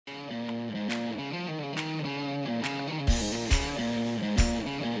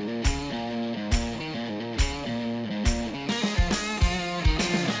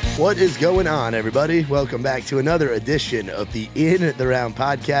What is going on, everybody? Welcome back to another edition of the In the Round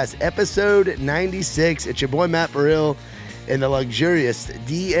podcast, episode 96. It's your boy Matt Burrill in the luxurious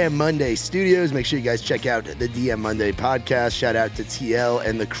DM Monday studios. Make sure you guys check out the DM Monday podcast. Shout out to TL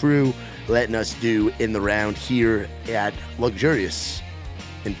and the crew letting us do In the Round here at luxurious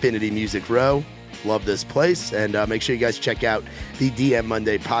Infinity Music Row. Love this place, and make sure you guys check out the DM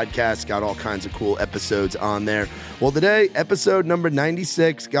Monday podcast. Got all kinds of cool episodes on there. Well, today, episode number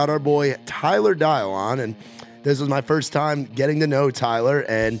 96, got our boy Tyler Dial on, and this was my first time getting to know Tyler,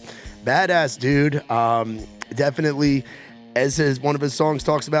 and badass dude. Definitely, as one of his songs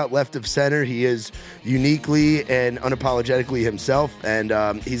talks about, left of center, he is uniquely and unapologetically himself, and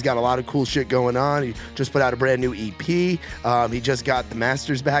he's got a lot of cool shit going on. He just put out a brand new EP. He just got the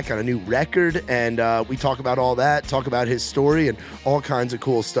masters back on a new record, and we talk about all that, talk about his story and all kinds of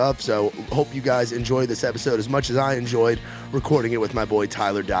cool stuff. So hope you guys enjoy this episode as much as I enjoyed recording it with my boy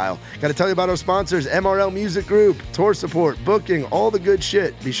Tyler Dial. Got to tell you about our sponsors, MRL Music Group, tour support, booking, all the good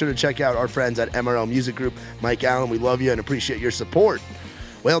shit. Be sure to check out our friends at MRL Music Group. Mike Allen, we love you and appreciate your support.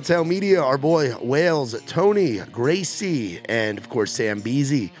 Whaletail Media, our boy Wales, Tony, Gracie, and of course Sam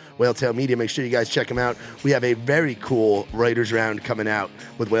Beasy. Whaletail Media, make sure you guys check them out. We have a very cool writers round coming out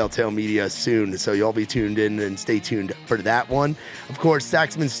with Whaletail Media soon, so y'all be tuned in and stay tuned for that one. Of course,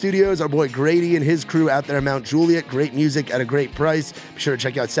 Saxman Studios, our boy Grady and his crew out there in Mount Juliet. Great music at a great price. Be sure to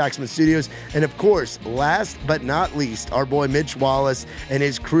check out Saxman Studios. And of course, last but not least, our boy Mitch Wallace and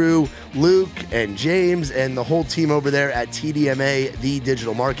his crew, Luke and James and the whole team over there at TDMA, the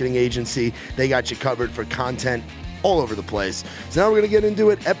digital marketing agency. They got you covered for content all over the place. So now we're going to get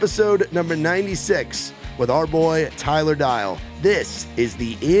into it. Episode number 96 with our boy Tyler Dial. This is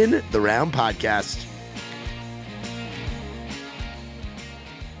the In the Round podcast.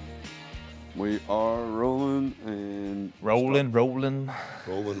 We are rolling and Rolling.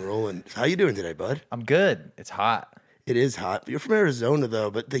 How you doing today, bud? I'm good. It's hot. It is hot. You're from Arizona,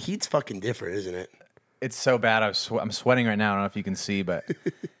 though, but the heat's fucking different, isn't it? It's so bad. I'm sweating right now. I don't know if you can see, but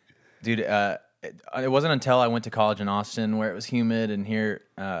dude, it wasn't until I went to college in Austin where it was humid, and here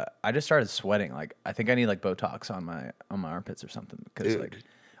I just started sweating. Like I think I need like Botox on my armpits or something, because like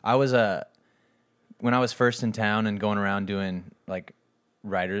I was when I was first in town and going around doing like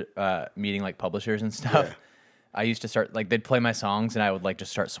meeting like publishers and stuff. Yeah. I used to start like they'd play my songs and I would like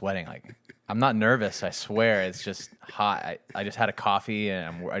just start sweating. Like I'm not nervous, I swear. It's just hot. I just had a coffee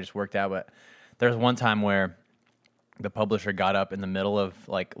and I just worked out. But there was one time where the publisher got up in the middle of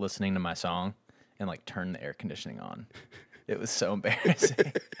like listening to my song and like turned the air conditioning on. It was so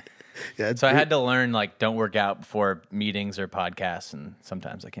embarrassing. Yeah, so I had to learn like don't work out before meetings or podcasts, and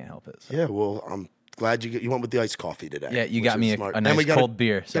sometimes I can't help it. So. Yeah, well, I'm glad you went with the iced coffee today. Yeah, you got me a nice cold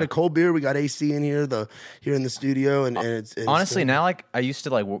beer. So. Got a cold beer. We got AC in here, here in the studio, and it's honestly now like I used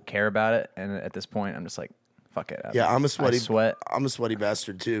to like care about it, and at this point I'm just like fuck it. Yeah, I'm a sweaty. I sweat. I'm a sweaty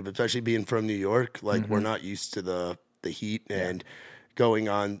bastard too, but especially being from New York, like we're not used to the heat and. Going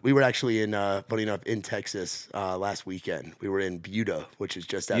on, we were actually in, funny enough, in Texas last weekend. We were in Buda, which is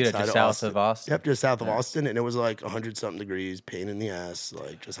just outside of Austin. Yep, just south of Austin, and it was like 100-something degrees, pain in the ass,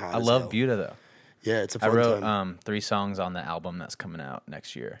 like just hot. I love Buda though. Yeah, it's a fun time. I wrote 3 songs on the album that's coming out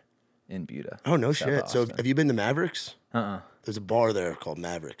next year in Buda. Oh no shit! So have you been to Mavericks? There's a bar there called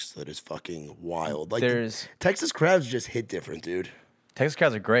Mavericks that is fucking wild. Like there's Texas crowds just hit different, dude. Texas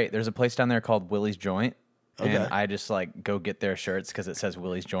crowds are great. There's a place down there called Willie's Joint. Okay. And I just like go get their shirts because it says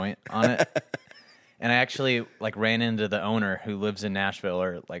Willie's Joint on it. And I actually like ran into the owner who lives in Nashville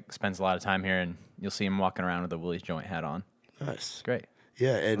or like spends a lot of time here, and you'll see him walking around with a Willie's Joint hat on. Nice. It's great.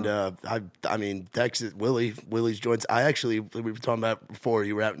 Yeah, and I mean Texas Willie's Joints. We were talking about before.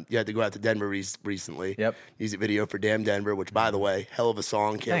 You had to go out to Denver recently. Yep. Music video for Damn Denver, which by the way, hell of a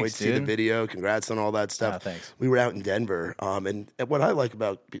song. Can't wait to see the video. Congrats on all that stuff. Thanks. We were out in Denver, and what I like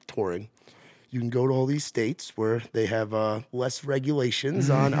about touring. You can go to all these states where they have less regulations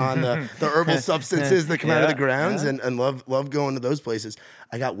on the herbal substances that come out of the grounds, and love going to those places.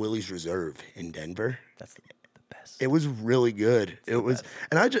 I got Willie's Reserve in Denver. That's the best. It was really good.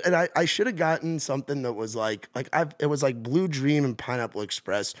 I should have gotten something that was it was like Blue Dream and Pineapple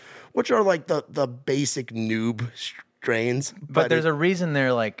Express, which are like the basic noob strains. But there's a reason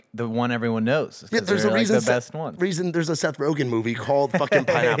they're like the one everyone knows. Yeah, there's a reason. Like the best one. There's a Seth Rogen movie called fucking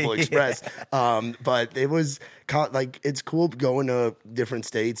Pineapple Express. But it was like it's cool going to different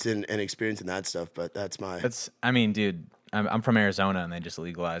states and experiencing that stuff. But I mean, dude, I'm from Arizona and they just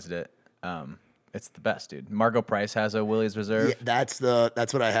legalized it. It's the best, dude. Margot Price has a Willie's Reserve. Yeah, that's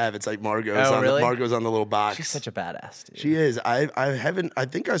what I have. It's like Margot's Oh, really? Margot's on the little box. She's such a badass, dude. She is. I haven't. I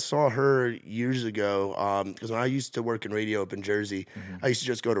think I saw her years ago. Because when I used to work in radio up in Jersey, I used to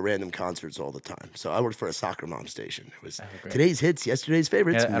just go to random concerts all the time. So I worked for a soccer mom station. It was today's hits, yesterday's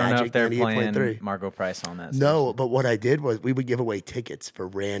favorites. Yeah, I don't know if they're Magic playing 98.3. Margot Price on that. No, but what I did was we would give away tickets for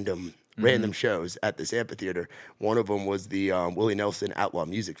random shows at this amphitheater. One of them was the Willie Nelson Outlaw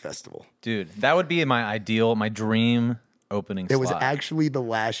Music Festival. Dude, that would be my dream opening It was slot. actually the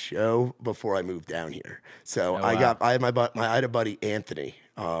last show before I moved down here. So Oh, I wow. had a buddy Anthony.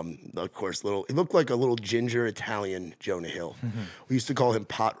 Of course, he looked like a little ginger Italian Jonah Hill. We used to call him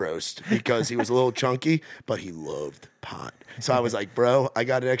Pot Roast because he was a little chunky, but he loved pot. So I was like, bro, I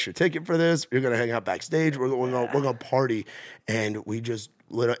got an extra ticket for this. You're gonna hang out backstage. We're gonna party, and we just.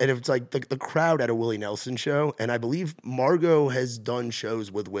 And it's like the crowd at a Willie Nelson show, and I believe Margot has done shows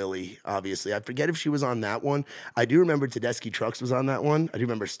with Willie. Obviously, I forget if she was on that one. I do remember Tedeschi Trucks was on that one. I do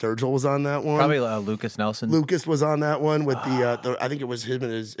remember Sturgill was on that one. Probably Lucas Nelson. Lucas was on that one with the I think it was him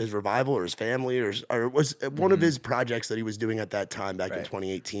and his revival or his family or it was one of his projects that he was doing at that time back in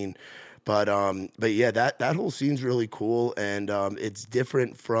 2018. But yeah, that whole scene's really cool, and it's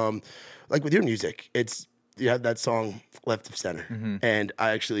different from like with your music. You have that song Left of Center, and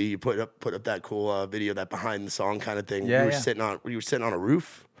you put up that cool video, that behind the song kind of thing. Yeah, you were sitting on a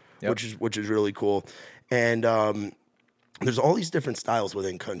roof, Yep. which is really cool, and there's all these different styles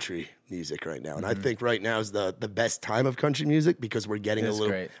within country music right now, and I think right now is the best time of country music because we're getting It's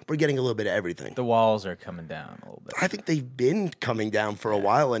great. we're getting a little bit of everything. The walls are coming down a little bit. I think they've been coming down for a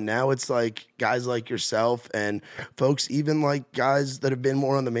while, and now it's like guys like yourself and folks, even like guys that have been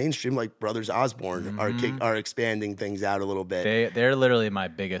more on the mainstream, like Brothers Osborne, are expanding things out a little bit. They're literally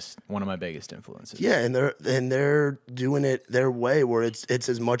one of my biggest influences. Yeah, and they're doing it their way, where it's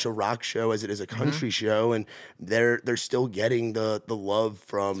as much a rock show as it is a country show, and they're still getting the love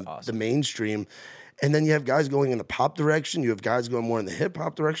from the mainstream. And then you have guys going in the pop direction. You have guys going more in the hip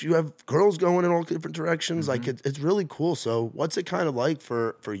hop direction. You have girls going in all different directions. Like it's really cool. So what's it kind of like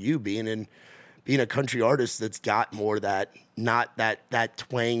for you being a country artist that's got more not that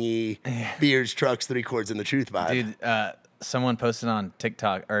twangy beers, trucks, three chords, and the truth vibe? Dude, someone posted on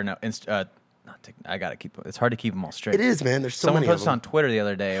TikTok or no, not TikTok. I gotta keep. It's hard to keep them all straight. It is, man. There's so Someone many of posted them. on Twitter the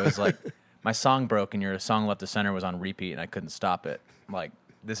other day. It was like my song broke and your song Left of Center was on repeat and I couldn't stop it. Like,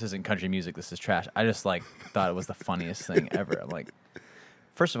 this isn't country music. This is trash. I just thought it was the funniest thing ever. I'm like,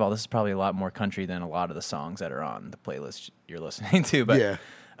 first of all, this is probably a lot more country than a lot of the songs that are on the playlist you're listening to. But Yeah.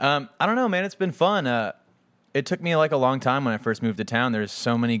 I don't know, man. It's been fun. It took me like a long time when I first moved to town. There's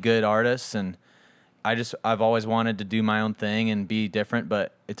so many good artists, and I've always wanted to do my own thing and be different.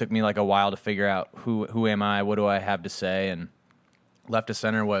 But it took me like a while to figure out who am I, what do I have to say, and Left of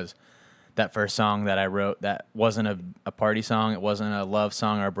Center was that first song that I wrote that wasn't a party song. It wasn't a love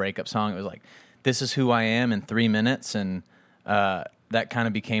song or a breakup song. It was like, this is who I am in 3 minutes. And that kind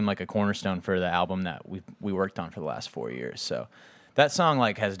of became like a cornerstone for the album that we worked on for the last 4 years. So that song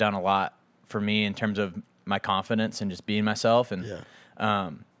like has done a lot for me in terms of my confidence and just being myself. And I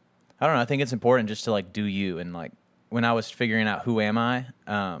don't know. I think it's important just to like do you. And like when I was figuring out who am I,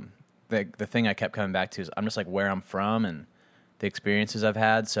 the thing I kept coming back to is I'm just like where I'm from and the experiences I've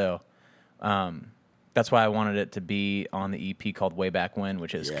had. So that's why I wanted it to be on the EP called Way Back When,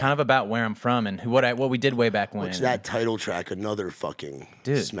 which is kind of about where I'm from and what we did way back when. Which that title track, another fucking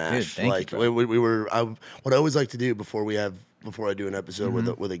smash. Thank like you, we were. What I always like to do before I do an episode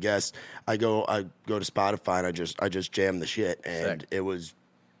with a guest, I go to Spotify and I just jam the shit, and it was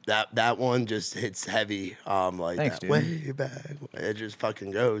that one just hits heavy. Like Thanks, that dude. way back, it just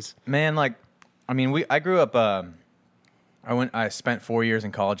fucking goes. Man, like, I mean, I grew up. I spent 4 years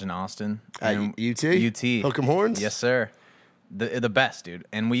in college in Austin. At and UT? UT. Hook 'em horns? Yes, sir. The best, dude.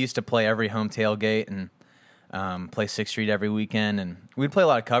 And we used to play every home tailgate and play 6th Street every weekend. And we'd play a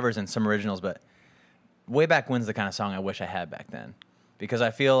lot of covers and some originals, but Way Back When's the kind of song I wish I had back then. Because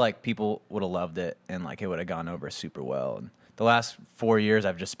I feel like people would have loved it and like it would have gone over super well. And the last 4 years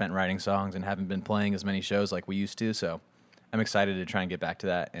I've just spent writing songs and haven't been playing as many shows like we used to. So I'm excited to try and get back to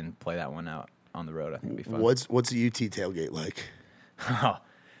that and play that one out on the road. I think it'd be fun. What's a UT tailgate like?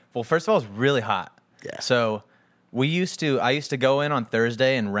 Well, first of all, it's really hot. Yeah. So I used to go in on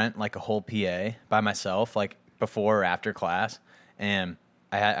Thursday and rent like a whole PA by myself, like before or after class. And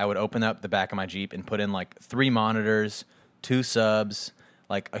I would open up the back of my Jeep and put in like 3 monitors, 2 subs,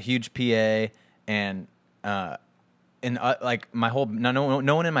 like a huge PA, and like my whole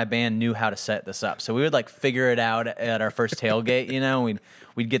no one in my band knew how to set this up. So we would like figure it out at our first tailgate. You know,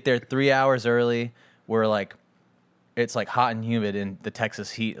 we'd get there 3 hours early. We're like it's like hot and humid in the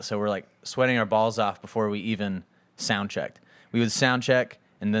Texas heat, so we're like sweating our balls off before we even sound checked. We would sound check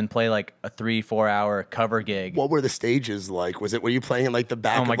and then play like a 3-4 hour cover gig. What were the stages like? Were you playing in like the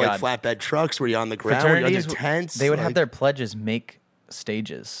back of like flatbed trucks? Were you on the ground? Were you on your tents? They would have their pledges make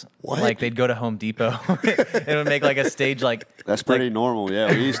stages. What? Like they'd go to Home Depot and would make like a stage like That's pretty normal.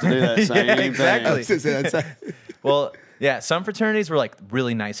 Yeah, we used to do that same exactly. thing. Well, yeah, some fraternities were like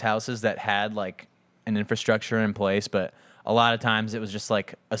really nice houses that had like an infrastructure in place, but a lot of times it was just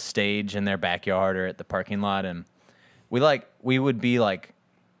like a stage in their backyard or at the parking lot, and we would be like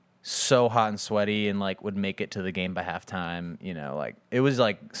so hot and sweaty and like would make it to the game by halftime. You know, like it was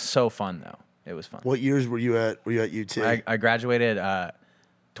like so fun though. It was fun. What years were you at? Were you at UT? I graduated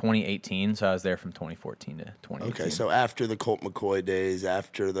 2018, so I was there from 2014 to 2018. Okay, so after the Colt McCoy days,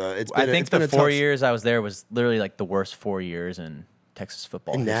 after the I think the 4 years I was there was literally like the worst 4 years in Texas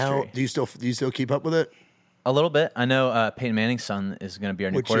football and history. now, do you still keep up with it? A little bit. I know Peyton Manning's son is going to be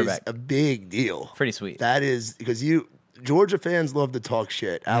our new Which quarterback. is a big deal. Pretty sweet. That is because Georgia fans love to talk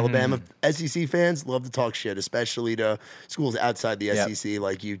shit. Alabama SEC fans love to talk shit, especially to schools outside the SEC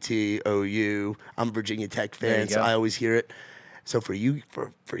like UT, OU. I'm a Virginia Tech fan, so I always hear it. So for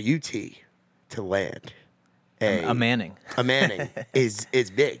UT to land a Manning. A Manning is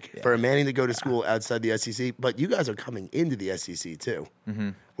big. Yeah. For a Manning to go to school outside the SEC, but you guys are coming into the SEC too,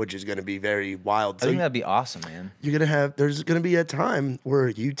 which is going to be very wild. I think that'd be awesome, man. There's going to be a time where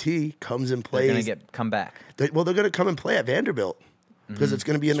UT comes and plays. They're going to come back. They're going to come and play at Vanderbilt because it's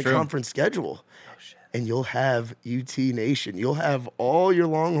going to be in the conference schedule. Oh, shit. And you'll have UT Nation. You'll have all your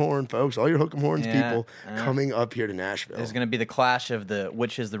Longhorn folks, all your Hook'em Horns people coming up here to Nashville. There's going to be the clash of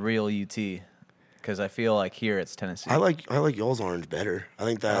which is the real UT. Because I feel like here it's Tennessee. I like y'all's orange better. I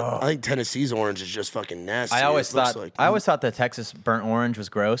think Tennessee's orange is just fucking nasty. I always thought the Texas burnt orange was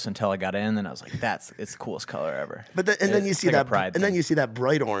gross until I got in, and I was like, it's the coolest color ever. But then you see that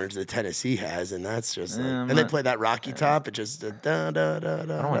bright orange that Tennessee has, and that's just like, they play that Rocky Top. It just da da da da. I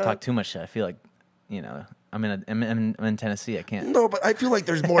don't want to talk too much shit. I feel like, I'm in Tennessee. I can't. No, but I feel like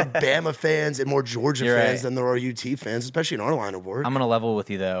there's more Bama fans and more Georgia fans than there are UT fans, especially in our line of work. I'm gonna level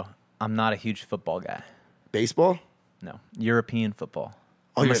with you though. I'm not a huge football guy. Baseball? No, European football.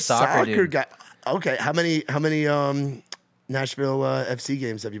 Oh, I'm you're a soccer guy. Okay, how many Nashville FC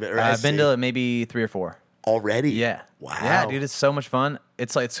games have you been? I've been to maybe 3 or 4 already. Yeah. Wow. Yeah, dude, it's so much fun.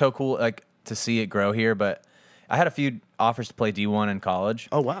 It's so cool, like to see it grow here. But I had a few offers to play D1 in college.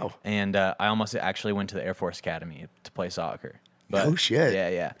 Oh wow. And I almost actually went to the Air Force Academy to play soccer. But, oh shit.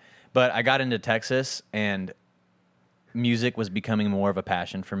 Yeah. But I got into Texas and music was becoming more of a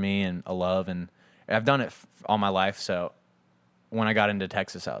passion for me and a love, and I've done it all my life. So when I got into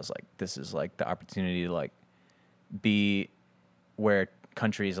Texas, I was like, this is like the opportunity to like be where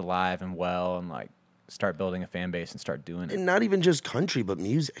country is alive and well, and like start building a fan base and start doing it. And not even just country, but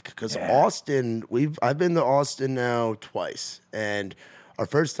music. Because Austin, I've been to Austin now twice, and our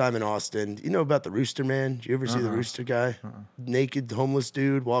first time in Austin, you know about the Rooster Man? Did you ever see the Rooster guy? Naked homeless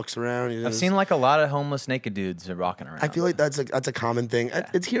dude walks around. I've seen like a lot of homeless naked dudes walking around. I feel like that's a common thing. Yeah.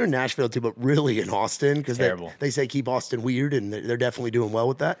 It's here in Nashville too, but really in Austin because they say keep Austin weird, and they're definitely doing well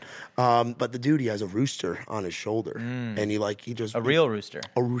with that. But the dude, he has a rooster on his shoulder, and he just real rooster,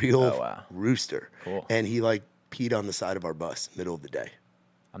 rooster. Cool. And he like peed on the side of our bus middle of the day.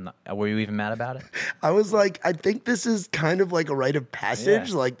 I'm not. Were you even mad about it? I was like, I think this is kind of like a rite of passage.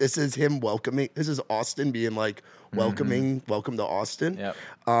 Yeah. Like this is him welcoming. This is Austin being like welcoming. Welcome to Austin. Yep.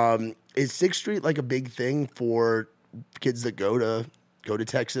 Is 6th Street like a big thing for kids that go to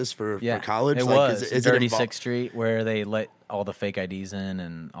Texas for college? It like, was. Is Dirty 6th Street where they let all the fake IDs in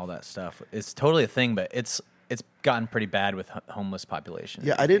and all that stuff. It's totally a thing, but it's gotten pretty bad with homeless population.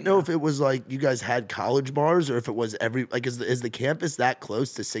 Yeah, I didn't know if it was like you guys had college bars or if it was is the campus that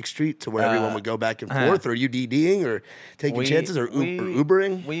close to 6th Street to where everyone would go back and forth? Or are you DDing or taking chances or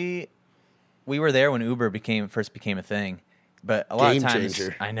Ubering? We were there when Uber first became a thing. But a lot of times,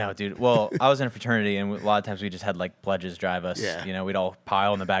 changer. I know, dude. Well, I was in a fraternity, and a lot of times we just had like pledges drive us. Yeah. We'd all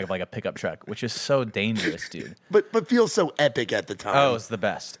pile in the back of like a pickup truck, which is so dangerous, dude. but feels so epic at the time. Oh, it's the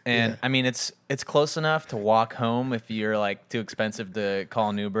best. And I mean, it's close enough to walk home if you're like too expensive to call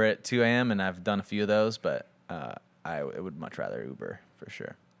an Uber at 2 a.m. And I've done a few of those, but I would much rather Uber for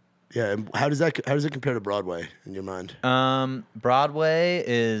sure. Yeah. And how does it compare to Broadway in your mind? Broadway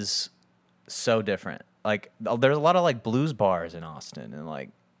is so different. Like there's a lot of like blues bars in Austin, and like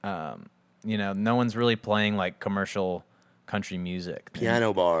no one's really playing like commercial country music.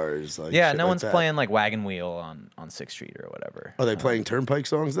 Piano bars, like no one's playing like Wagon Wheel on 6th Street or whatever. Are they playing Turnpike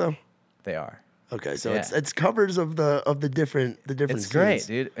songs though? They are. Okay, so it's covers of the different It's scenes. great,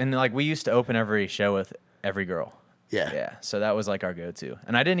 dude. And like we used to open every show with Every Girl. Yeah. Yeah. So that was like our go-to.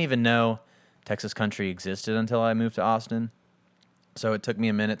 And I didn't even know Texas country existed until I moved to Austin. So it took me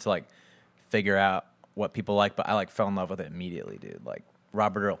a minute to like figure out what people like, but I like fell in love with it immediately, dude. Like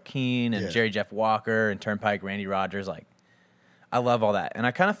Robert Earl Keen and Jerry Jeff Walker and Turnpike Randy Rogers. Like I love all that. And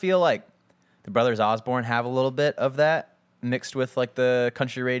I kind of feel like the Brothers Osborne have a little bit of that mixed with like the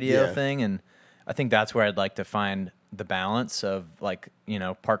country radio thing. And I think that's where I'd like to find the balance of like, you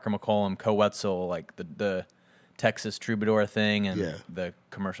know, Parker McCollum, Co Wetzel, like the Texas troubadour thing and the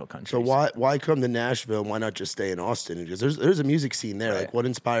commercial country. So why come to Nashville? Why not just stay in Austin? Because there's a music scene there. Like what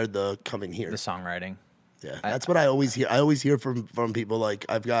inspired the coming here? The songwriting. Yeah, that's what I always hear. I always hear from people like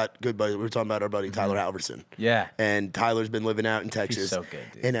I've got good buddies. We were talking about our buddy Tyler Halverson. Yeah, and Tyler's been living out in Texas. He's so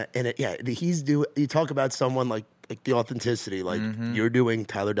good, dude. And he's do. You talk about someone like the authenticity. Like you're doing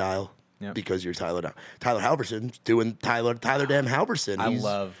Tyler Dial because you're Tyler Dial. Tyler Halverson's doing Tyler damn Halverson. I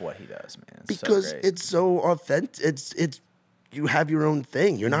love what he does, man. It's because so great. it's so authentic. It's you have your own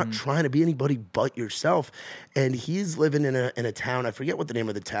thing. You're not trying to be anybody but yourself. And he's living in a town. I forget what the name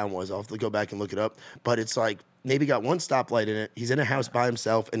of the town was. I'll have to go back and look it up. But it's like maybe got one stoplight in it. He's in a house by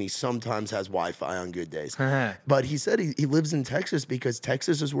himself, and he sometimes has Wi-Fi on good days. But he said he lives in Texas because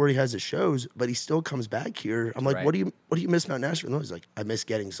Texas is where he has his shows. But he still comes back here. I'm like, what do you miss about Nashville? No, he's like, I miss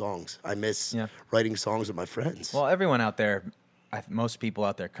getting songs. I miss writing songs with my friends. Well, everyone out there, most people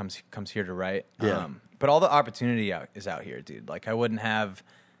out there comes here to write. Yeah. But all the opportunity is out here, dude. Like I wouldn't have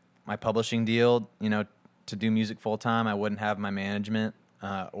my publishing deal, you know, to do music full time. I wouldn't have my management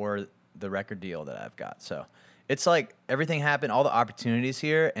or the record deal that I've got. So it's like everything happened, all the opportunities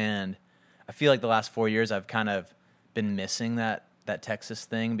here, and I feel like the last 4 years I've kind of been missing that Texas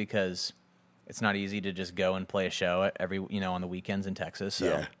thing because it's not easy to just go and play a show on the weekends in Texas.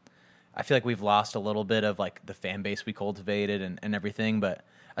 So I feel like we've lost a little bit of like the fan base we cultivated and everything, but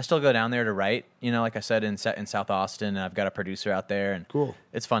I still go down there to write, you know, like I said, in South Austin, and I've got a producer out there, and cool.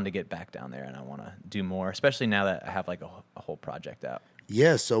 It's fun to get back down there, and I want to do more, especially now that I have like a whole project out.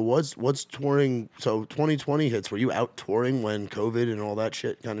 Yeah, so what's touring? So 2020 hits. Were you out touring when COVID and all that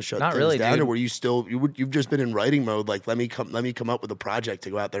shit kind of shut Not things really, down, dude. or were you still you've just been in writing mode? Like let me come up with a project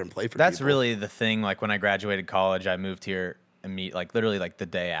to go out there and play for. That's people. really the thing. Like when I graduated college, I moved here literally like the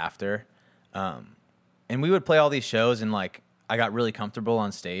day after, and we would play all these shows, and like I got really comfortable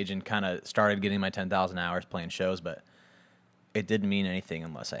on stage and kind of started getting my 10,000 hours playing shows, but it didn't mean anything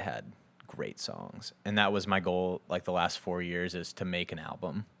unless I had great songs. And that was my goal, like the last 4 years, is to make an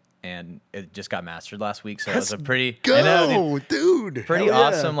album. And it just got mastered last week, so it was a pretty dude. Pretty Hell yeah.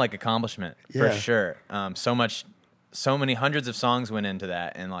 awesome like accomplishment for sure. So many hundreds of songs went into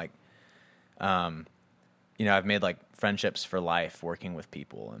that, and like, you know, I've made like friendships for life working with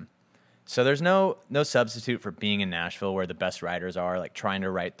people, and so there's no substitute for being in Nashville where the best writers are. Like trying to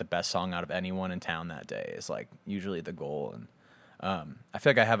write the best song out of anyone in town that day is like usually the goal. And I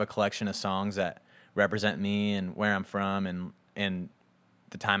feel like I have a collection of songs that represent me and where I'm from and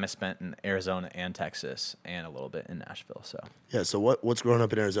the time I spent in Arizona and Texas and a little bit in Nashville. So yeah. So what's growing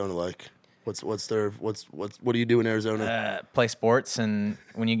up in Arizona like? What do you do in Arizona? Play sports, and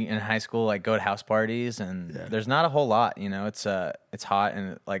when you in high school, like go to house parties, and there's not a whole lot, you know. It's hot,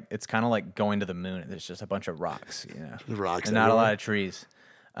 and like it's kind of like going to the moon. There's just a bunch of rocks, you know, rocks, and not a lot of trees.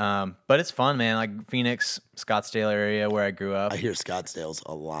 But it's fun, man. Like Phoenix, Scottsdale area where I grew up. I hear Scottsdale's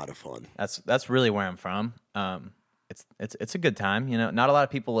a lot of fun. That's really where I'm from. It's a good time, you know. Not a lot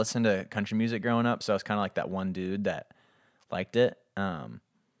of people listen to country music growing up, so I was kind of like that one dude that liked it.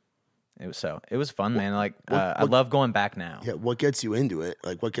 It was fun, man. Like I love going back now. Yeah, what gets you into it?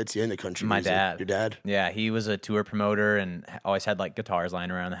 Like what gets you into country My music? dad. Your dad? Yeah, he was a tour promoter and always had like guitars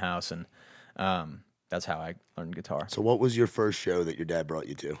lying around the house, and that's how I learned guitar. So what was your first show that your dad brought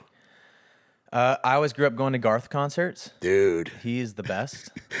you to? I always grew up going to Garth concerts. Dude. He's the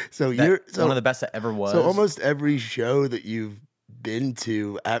best. One of the best that ever was. So almost every show that you've been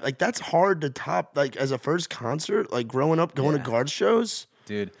to, like that's hard to top. Like as a first concert, like growing up going to Garth shows,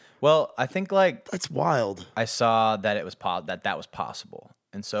 dude. Well, I think like that's wild. I saw that it was that was possible,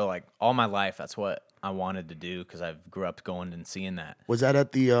 and so like all my life, that's what I wanted to do because I grew up going and seeing that. Was that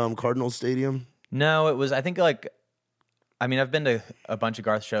at the Cardinals Stadium? No, it was. I think like. I mean, I've been to a bunch of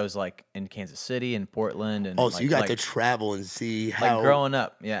Garth shows like in Kansas City and Portland, and so you got to travel and see how like growing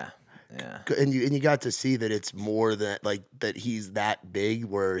up, yeah. And you got to see that it's more than like that he's that big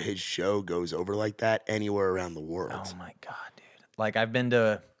where his show goes over like that anywhere around the world. Oh my god, dude! Like I've been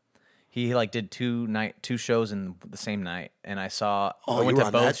to, he like did two shows in the same night, and I went to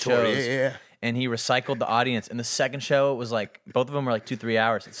both shows. Yeah. And he recycled the audience. And the second show, it was like, both of them were like 2-3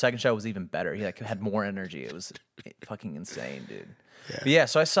 hours. The second show was even better. He like had more energy. It was fucking insane, dude. Yeah. But yeah,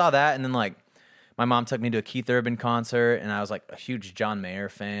 so I saw that. And then like my mom took me to a Keith Urban concert, and I was like a huge John Mayer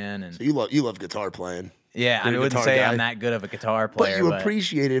fan. And So you love guitar playing. yeah, I You're a wouldn't guitar say guy. I'm that good of a guitar But player. you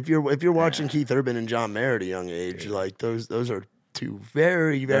appreciate it if you're watching Keith Urban and John Mayer at a young age. Like those are two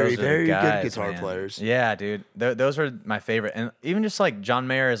very, very, those are the very guys, good guitar man. players. Yeah, dude. Those are my favorite. And even just like John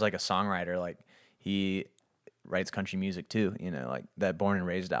Mayer is like a songwriter. Like he writes country music too, like that Born and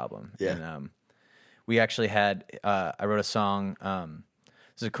Raised album. Yeah. And we actually had I wrote a song.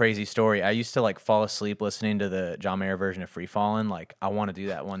 This is a crazy story. I used to like fall asleep listening to the John Mayer version of Free Fallin'. Like I want to do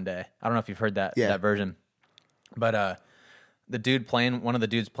that one day. I don't know if you've heard that version. But one of the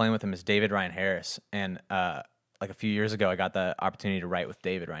dudes playing with him is David Ryan Harris. And like a few years ago, I got the opportunity to write with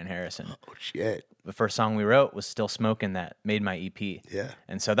David Ryan Harris. And Oh shit. the first song we wrote was Still Smoking that made my EP. Yeah.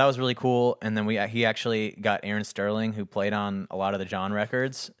 And so that was really cool. And then he actually got Aaron Sterling, who played on a lot of the John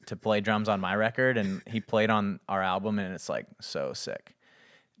records, to play drums on my record. And he played on our album, and it's like so sick.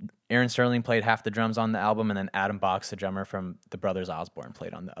 Aaron Sterling played half the drums on the album, and then Adam Box, the drummer from the Brothers Osborne,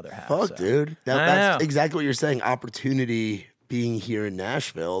 played on the other half. Fuck, so. dude. I That's know. exactly what you're saying. Opportunity being here in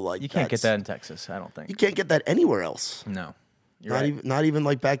Nashville. Like You can't get that in Texas, I don't think. You can't get that anywhere else. No. You're right. Mm-hmm. Not even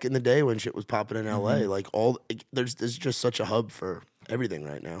like back in the day when shit was popping in LA. Like there's just such a hub for everything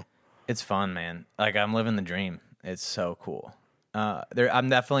right now. It's fun, man. Like I'm living the dream. It's so cool. I'm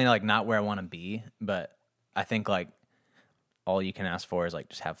definitely like not where I want to be, but I think like all you can ask for is like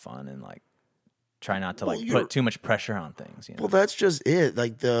just have fun and like try not to like put too much pressure on things. Well, that's just it.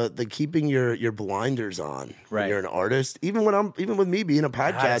 Like the keeping your blinders on when Right. you're an artist. Even with me being a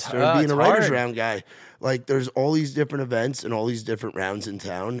podcaster and being it's a writers hard. round guy, like there's all these different events and all these different rounds in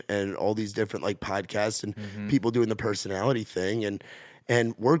town and all these different like podcasts and people doing the personality thing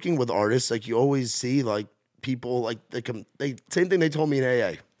and working with artists. Like you always see like people like they same thing they told me in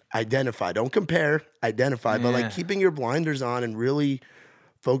AA. Identify, don't compare. Identify, but like keeping your blinders on and really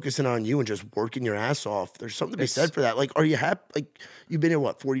focusing on you and just working your ass off. There's something to be said for that. Like, are you happy? Like, you've been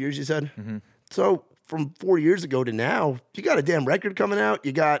here, 4 years, you said? Mm-hmm. So, from 4 years ago to now, you got a damn record coming out.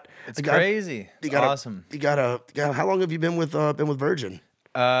 You got... It's crazy. It's awesome. How long have you been with Virgin?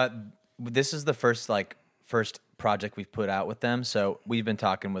 This is the first project we've put out with them. So we've been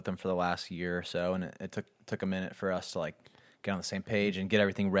talking with them for the last year or so, and it took a minute for us to like get on the same page and get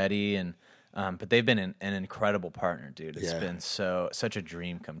everything ready. And but they've been an incredible partner, dude. It's been such a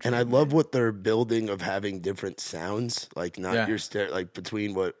dream come true. And I love what they're building of having different sounds, like not your like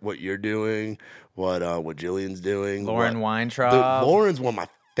between what you're doing, what Jillian's doing. Lauren Weintraub. Lauren's one of my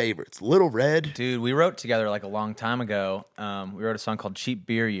favorites. Little Red. Dude, we wrote together like a long time ago. We wrote a song called Cheap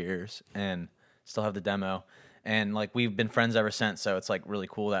Beer Years and still have the demo. And like we've been friends ever since, so it's like really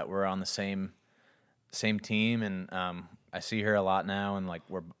cool that we're on the same team, and I see her a lot now, and like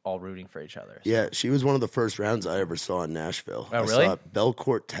we're all rooting for each other. So. Yeah, she was one of the first rounds I ever saw in Nashville. Oh, I really? saw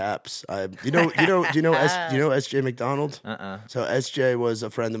Belcourt Taps. Do you know SJ McDonald? So SJ was a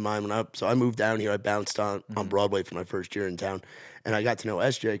friend of mine I moved down here. I bounced on Broadway for my first year in town, and I got to know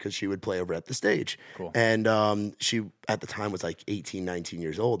SJ because she would play over at the stage. Cool. And she at the time was like 18, 19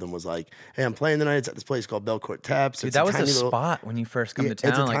 years old, and was like, "Hey, I'm playing tonight. It's at this place called Belcourt Taps." Dude, It's that was tiny the little- spot when you first come to it's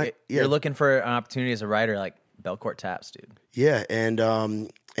a town. ti- Like yeah. you're looking for an opportunity as a writer, like Belcourt Taps, dude. Yeah, and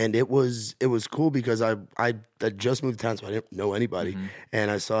it was cool because I had just moved to town, so I didn't know anybody, and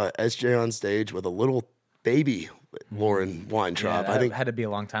I saw SJ on stage with a little baby Lauren Weintraub. Yeah, I think had to be a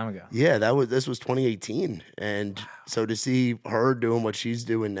long time ago. yeah, this was 2018, and so to see her doing what she's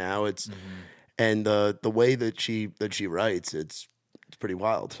doing now, it's and the way that she writes, it's pretty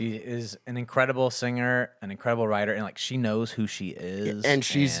wild. She is an incredible singer, an incredible writer, and like she knows who she is. And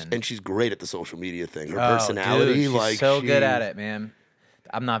she's great at the social media thing. Her Oh, personality, dude, she's like so good at it, man.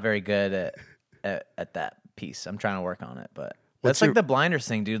 I'm not very good at that piece. I'm trying to work on it, but What's that's like your- the blinders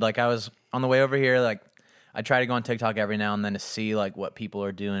thing, dude. Like I was on the way over here, like I try to go on TikTok every now and then to see like what people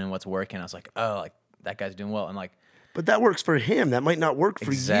are doing and what's working. I was like, oh, like that guy's doing well, and like But that works for him. That might not work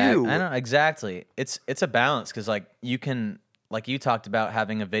for you. I know exactly. It's a balance because like you can, like you talked about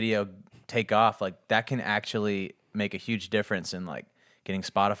having a video take off, like that can actually make a huge difference in like getting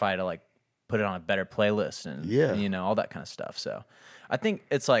Spotify to like put it on a better playlist and all that kind of stuff. So I think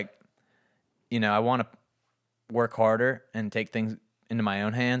it's like, I want to work harder and take things into my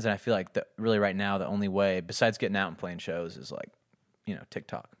own hands, and I feel like really right now the only way besides getting out and playing shows is like,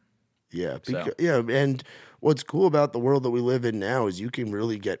 TikTok. Yeah, So- and what's cool about the world that we live in now is you can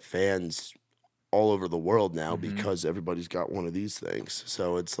really get fans all over the world now because everybody's got one of these things.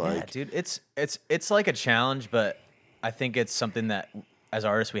 So it's like, Yeah, dude, it's like a challenge, but I think it's something that as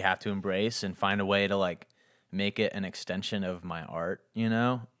artists we have to embrace and find a way to like make it an extension of my art,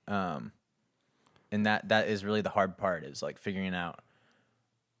 and that is really the hard part is like figuring out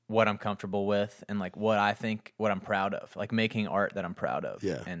what I'm comfortable with and like what I'm proud of, like making art that I'm proud of.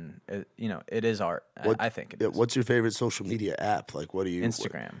 Yeah. And it is art. I think it is. What's your favorite social media app? Like, what do you?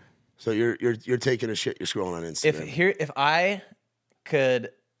 Instagram. So you're taking a shit. You're scrolling on Instagram. If I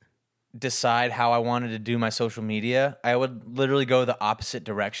could decide how I wanted to do my social media, I would literally go the opposite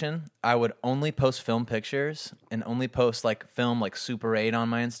direction. I would only post film pictures and only post like film like Super 8 on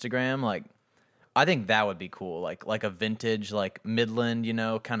my Instagram. Like, I think that would be cool. Like a vintage, like Midland,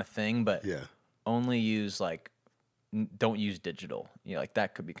 kind of thing, but Yeah. only use like, don't use digital. Like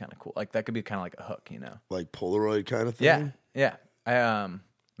that could be kind of cool. Like that could be kind of like a hook, Like Polaroid kind of thing. Yeah. Yeah. I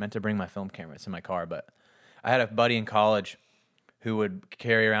meant to bring my film camera. It's in my car, but I had a buddy in college who would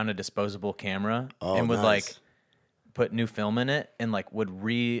carry around a disposable camera and would nice. like put new film in it and like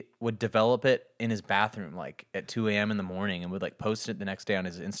would develop it in his bathroom like at 2 a.m. in the morning and would like post it the next day on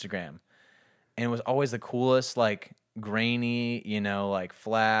his Instagram. And it was always the coolest, like grainy, like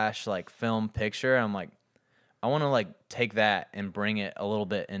flash, like film picture. I'm like, I want to like take that and bring it a little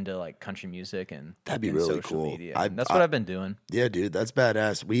bit into like country music and That'd be and really social cool. media. That's what I've been doing. Yeah, dude, that's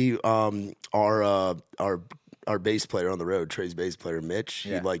badass. We our bass player on the road, Trey's bass player, Mitch,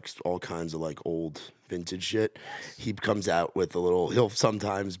 he Yeah. likes all kinds of like old vintage shit. He comes out with he'll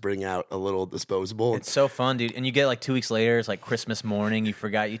sometimes bring out a little disposable. It's so fun, dude. And you get like 2 weeks later, it's like Christmas morning. You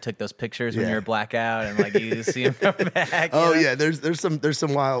forgot you took those pictures when Yeah. you were blackout, and like you see them come back. Oh yeah, there's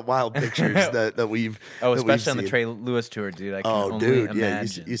some wild pictures that we've Especially on the seen. Trey Lewis tour, dude. I can Oh, only dude, yeah,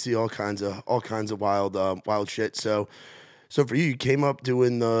 imagine. you see all kinds of wild shit. So for you came up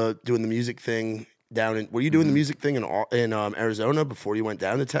doing the music thing down in. Were you doing the music thing in Arizona before you went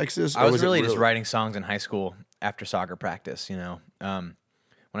down to Texas? I Or was it really just writing songs in high school after soccer practice. When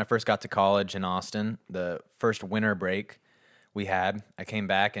I first got to college in Austin, the first winter break we had, I came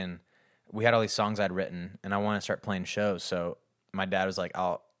back and we had all these songs I'd written, and I wanted to start playing shows. So my dad was like,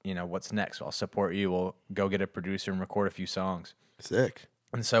 what's next? I'll support you. We'll go get a producer and record a few songs. Sick.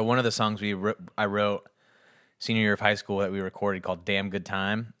 And so one of the songs I wrote senior year of high school that we recorded called "Damn Good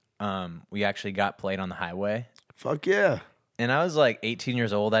Time," we actually got played on the highway. Fuck yeah. And I was like 18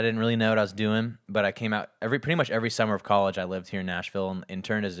 years old. I didn't really know what I was doing, but I came out pretty much every summer of college. I lived here in Nashville and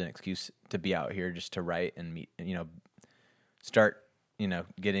interned as an excuse to be out here just to write and meet, start,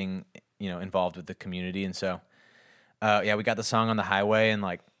 getting, involved with the community. And so, we got the song on the highway, and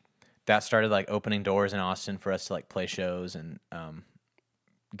like that started like opening doors in Austin for us to like play shows and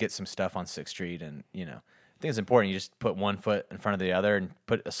get some stuff on 6th Street. And, I think it's important. You just put one foot in front of the other and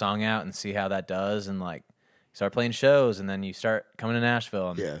put a song out and see how that does. And like, start playing shows, and then you start coming to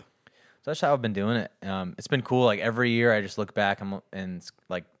Nashville. And Yeah. so that's how I've been doing it. It's been cool. Like every year I just look back and it's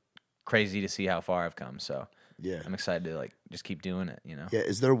like crazy to see how far I've come. So Yeah. I'm excited to like just keep doing it, Yeah.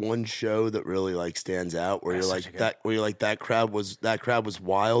 Is there one show that really like stands out where That's you're such like a good- where you're like that crowd was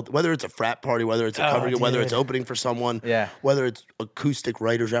wild? Whether it's a frat party, whether it's a Oh, cover, whether it's dude. opening for someone, Yeah. whether it's acoustic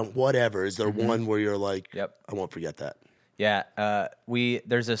writers round, whatever. Is there one where you're like, Yep. I won't forget that? Yeah.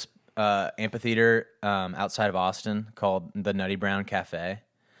 There's this amphitheater outside of Austin called the Nutty Brown Cafe.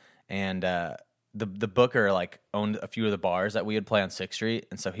 And the booker like owned a few of the bars that we would play on 6th Street.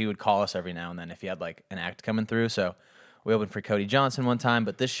 And so he would call us every now and then if he had like an act coming through. So we opened for Cody Johnson one time,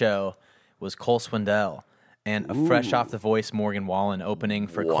 but this show was Cole Swindell and a fresh off the voice Morgan Wallen opening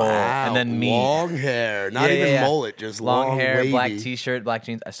for Cole, and then me. long hair, not even mullet, just long hair, wavy. black t-shirt, black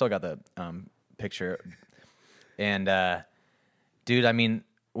jeans. I still got the picture. And dude, I mean,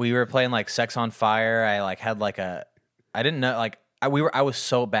 we were playing like Sex on Fire. I like had like I didn't know like I was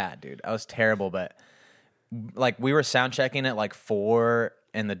so bad, dude. I was terrible, but like we were sound checking at like 4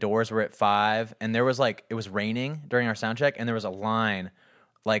 and the doors were at 5, and there was like it was raining during our sound check, and there was a line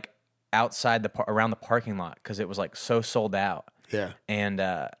like outside around the parking lot because it was like so sold out. Yeah. And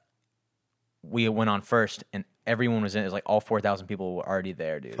we went on first, and everyone was in. It was like all 4,000 people were already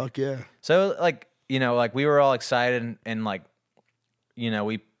there, dude. Fuck yeah. So like like we were all excited and like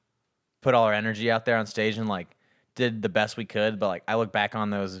we put all our energy out there on stage and like did the best we could. But like I look back on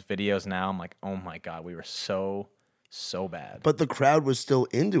those videos now, I'm like, oh my god, we were so bad. But the crowd was still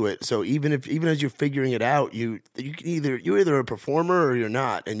into it. So even as you're figuring it out, you're either a performer or you're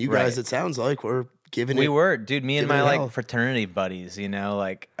not. And you guys, Right. it sounds like we're giving it. We were, dude. Me and giving my it like hell. fraternity buddies,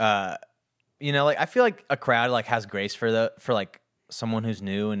 like like I feel like a crowd like has grace for like someone who's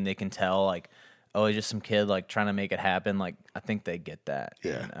new and they can tell like, oh, he's just some kid like trying to make it happen. Like I think they get that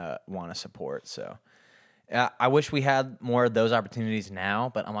and want to support. So I wish we had more of those opportunities now,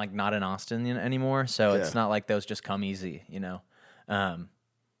 but I'm like not in Austin anymore, so it's not like those just come easy,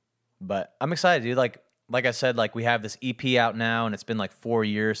 But I'm excited, dude. Like I said, like we have this EP out now, and it's been like 4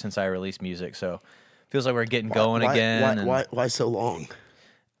 years since I released music, so feels like we're getting going again. Why so long?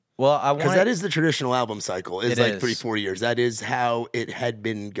 Well, I Because want that is the traditional album cycle. It's It like is. 3-4 years. That is how it had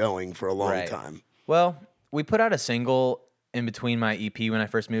been going for a long Right. time. Well, we put out a single in between my EP when I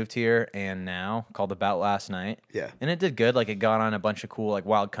first moved here and now called About Last Night. Yeah. And it did good. Like it got on a bunch of cool like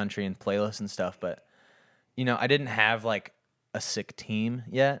wild country and playlists and stuff. But, you know, I didn't have like a sick team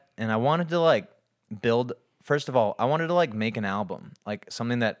yet. And I wanted to like build, first of all, I wanted to like make an album, like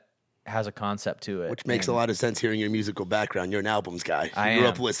something that has a concept to it. Which makes a And- lot of sense hearing your musical background. You're an albums guy. You I grew am.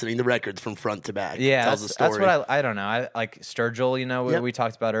 up listening to records from front to back. Yeah, Tells that's, a story. that's what I don't know. I like Sturgill, you know, Yep. we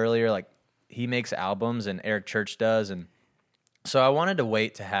talked about earlier. Like he makes albums and Eric Church does, and so I wanted to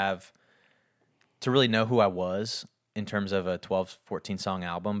wait to really know who I was in terms of a 12, 14 song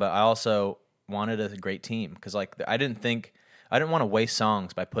album, but I also wanted a great team because like I didn't want to waste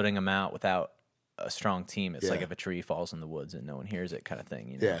songs by putting them out without a strong team. It's like Yeah. if a tree falls in the woods and no one hears it, kind of thing.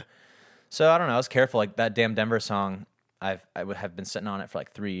 You know? Yeah. So I don't know. I was careful. Like that damn Denver song, I would have been sitting on it for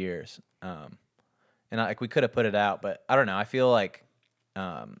like 3 years, and like we could have put it out, but I don't know. I feel like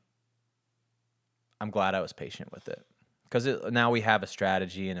I'm glad I was patient with it because now we have a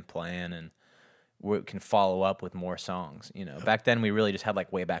strategy and a plan, and we can follow up with more songs. You know, back then we really just had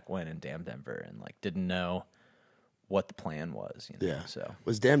like Way Back When and Damn Denver, and like didn't know what the plan was. You know? Yeah. So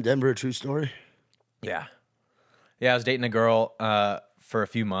Was Damn Denver a true story? yeah. I was dating a girl for a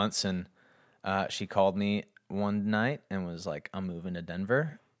few months, and she called me one night and was like, "I'm moving to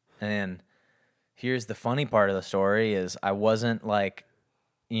Denver." And here's the funny part of the story: is I wasn't like,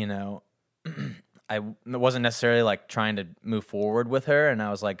 you know, I wasn't necessarily like trying to move forward with her, and I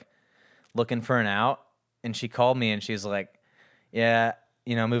was like looking for an out. And she called me, and she's like, "Yeah,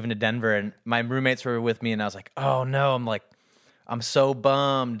 you know, moving to Denver." And my roommates were with me, and I was like, "Oh no!" I'm so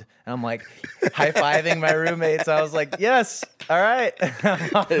bummed. And I'm like high-fiving my roommates. I was like, yes, all right.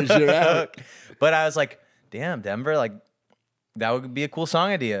 There's your out. But I was like, damn, Denver, like that would be a cool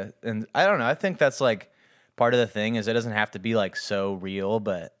song idea. And I don't know. I think that's like part of the thing is it doesn't have to be like so real,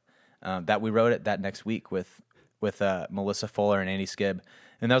 but that we wrote it that next week with Melissa Fuller and Andy Skibb.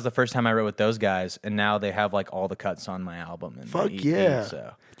 And that was the first time I wrote with those guys. And now they have like all the cuts on my album. And my Fuck EP, yeah.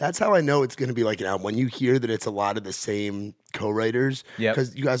 So. That's how I know it's going to be like an album. When you hear that it's a lot of the same co-writers, Yep.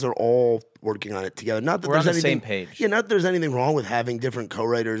 because you guys are all working on it together. Not that We're there's on the anything, same page. Yeah, not that there's anything wrong with having different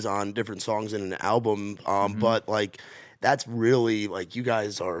co-writers on different songs in an album, Mm-hmm. but like that's really like you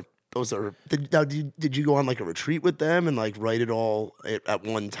guys are. Those are. Did you go on like a retreat with them and like write it all at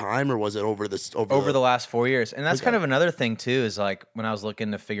one time, or was it over Over the last 4 years. And that's Okay. kind of another thing too, is like when I was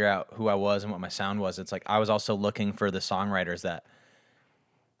looking to figure out who I was and what my sound was, it's like I was also looking for the songwriters that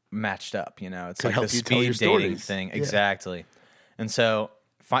matched up, you know. It's Could like help the you tell your speed dating stories. thing. Yeah. Exactly. And so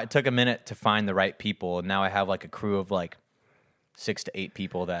it took a minute to find the right people, and now I have like a crew of like 6 to 8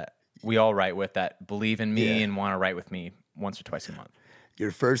 people that we all write with that believe in me Yeah. and want to write with me once or twice a month.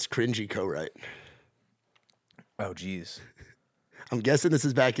 Your first cringy co-write. Oh geez. I'm guessing this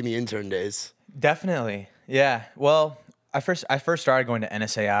is back in the intern days. Definitely. Yeah. Well, I first started going to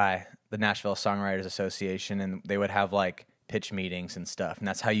NSAI, the Nashville Songwriters Association, and they would have like pitch meetings and stuff. And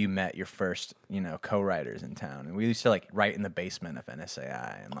that's how you met your first, you know, co-writers in town. And we used to like write in the basement of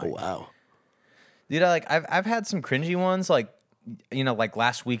NSAI. And like, Oh wow. dude, I've had some cringy ones. Like, you know, like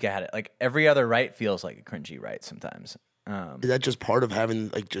last week I had it. Like every other write feels like a cringy write sometimes. Is that just part of having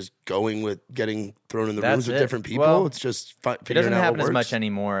like just going with getting thrown in the That's rooms with it. different people? Well, It's just It figuring doesn't out happen what as much works?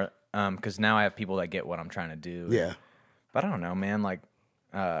 anymore because now I have people that get what I'm trying to do. Yeah. But I don't know, man. Like,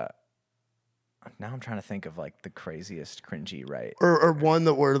 now I'm trying to think of like the craziest cringy, right? Or one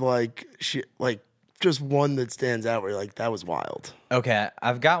that were like just one that stands out where you're like that was wild. Okay,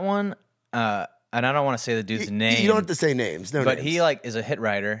 I've got one, and I don't want to say the dude's name. You don't have to say names. No but names. he like is a hit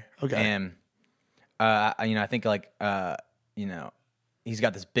writer. Okay. And you know, I think like you know, he's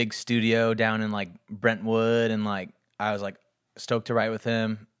got this big studio down in like Brentwood, and like I was like stoked to write with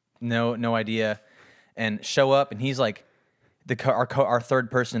him. No idea, and show up, and he's like. Our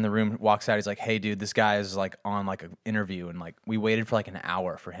third person in the room walks out. He's like, "Hey, dude, this guy is like on like an interview," and like we waited for like an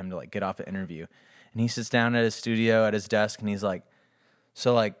hour for him to like get off the interview, and he sits down at his studio at his desk, and he's like,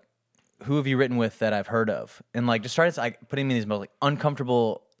 "So like, who have you written with that I've heard of?" And like just started like putting me in these most like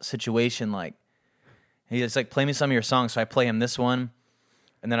uncomfortable situation. Like he's like, "Play me some of your songs," so I play him this one,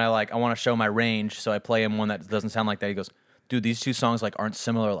 and then I want to show my range, so I play him one that doesn't sound like that. He goes, "Dude, these two songs like aren't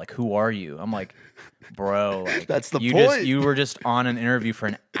similar. Like, who are you?" I'm like, "Bro, like, That's the you point. You were just on an interview for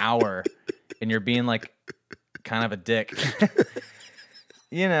an hour, and you're being like kind of a dick."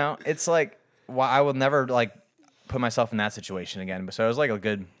 You know, it's like I will never like put myself in that situation again. So it was like a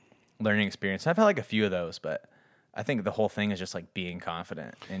good learning experience. I've had like a few of those, but I think the whole thing is just like being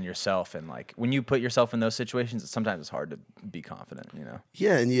confident in yourself, and like when you put yourself in those situations, sometimes it's hard to be confident, you know.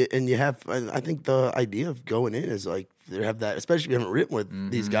 Yeah, and you have. I think the idea of going in is like they have that, especially if you haven't written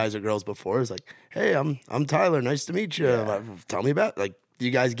with these guys or girls before. It's like, hey, I'm Tyler. Nice to meet you. Tell me about like you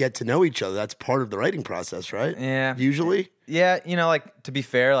guys get to know each other. That's part of the writing process, right? Yeah. Usually. Yeah, you know, like to be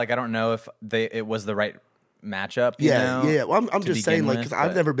fair, like I don't know if it was the right matchup. You know, Yeah. Well, I'm to just saying, begin like, with, because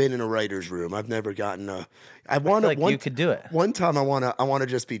I've but never been in a writer's room. I've never gotten a. I feel want to. like you could do it. One time, I want to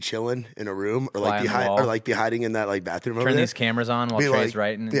just be chilling in a room, or Fly on the wall. be hiding in that like bathroom over Turn there. these cameras on while Be Trey's like,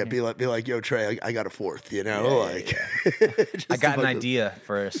 writing. yeah, be like, yo, Trey, I got a fourth. You know, just I got to an fuck with- idea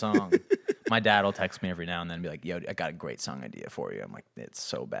for a song. My dad will text me every now and then and be like, yo, I got a great song idea for you. I'm like, it's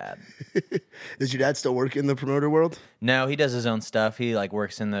so bad. Does your dad still work in the promoter world? No, he does his own stuff. He like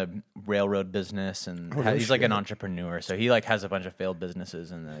works in the railroad business, and he's like an entrepreneur. So he like has a bunch of failed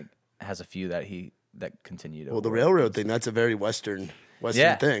businesses, and like has a few that continue to. Well, the work. railroad thing, that's a very Western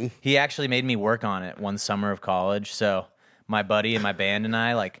thing. He actually made me work on it one summer of college. So my buddy and my band and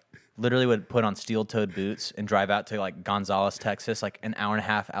I like literally would put on steel-toed boots and drive out to like Gonzales, Texas, like an hour and a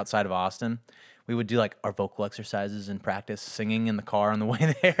half outside of Austin. We would do like our vocal exercises and practice singing in the car on the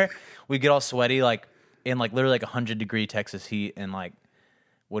way there. We'd get all sweaty, like in like literally like 100-degree Texas heat, and like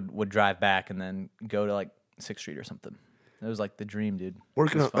would drive back and then go to like 6th Street or something. It was like the dream, dude.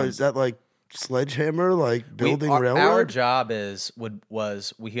 Working on, is that like sledgehammer, like building Our railroad? job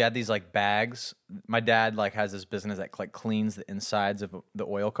was we had these like bags. My dad like has this business that like cleans the insides of the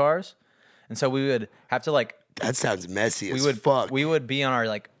oil cars, and so we would have to like That sounds messy as fuck. we would be on our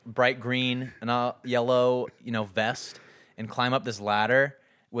like bright green and yellow vest and climb up this ladder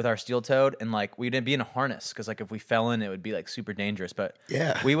with our steel toed, and like we'd be in a harness because like if we fell in it would be like super dangerous. But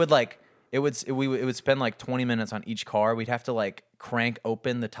Yeah. we would like it would spend like 20 minutes on each car. We'd have to like crank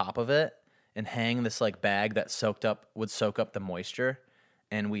open the top of it and hang this like bag that would soak up the moisture,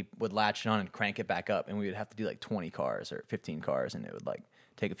 and we would latch it on and crank it back up, and we would have to do like 20 cars or 15 cars, and it would like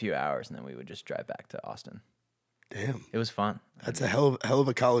take a few hours, and then we would just drive back to Austin. Damn, It was fun. that's a hell of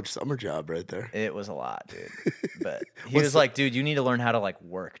a college summer job right there. It was a lot, dude. But he was like, dude, you need to learn how to like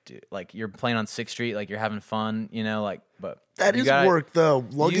work, dude. Like you're playing on 6th Street, like you're having fun, like, but That you is gotta- work though.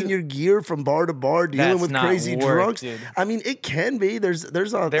 Lugging your gear from bar to bar, dealing That's with not crazy work, drunks. dude. I mean, it can be. There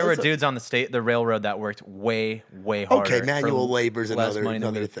were dudes on the railroad that worked way harder. Okay, manual for labor's less another money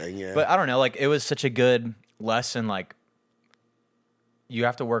than we- thing. Yeah, But I don't know, like it was such a good lesson. Like you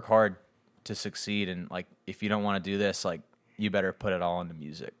have to work hard to succeed, and like if you don't want to do this, like you better put it all into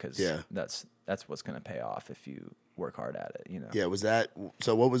music because that's what's gonna pay off if you work hard at it. Yeah, was that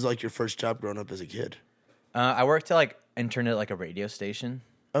so? What was like your first job growing up as a kid? I worked at interned at like a radio station.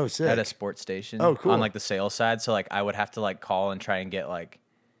 Oh, sick. At a sports station. Oh, cool. On like the sales side, so like I would have to like call and try and get like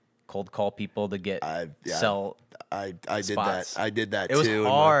cold call people to get sell. I did spots. that. I did that It was too.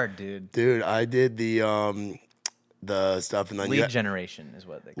 hard, dude. Dude, I did the stuff and then Lead generation is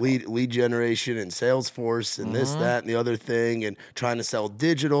what they call it. lead generation and Salesforce and this, that, and the other thing, and trying to sell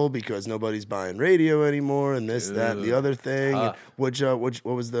digital because nobody's buying radio anymore, and this, that, and the other thing. And what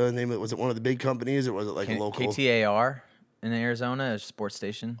was the name of it? Was it one of the big companies or was it like a local? KTAR in Arizona, a sports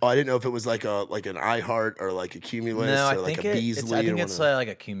station. Oh, I didn't know if it was like an iHeart or like a Cumulus No, I or like think a Beasley. I think or it's one of like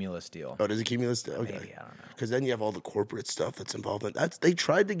a Cumulus deal. Oh, does it Cumulus? Okay. Maybe, I don't know. Because then you have all the corporate stuff that's involved in it. They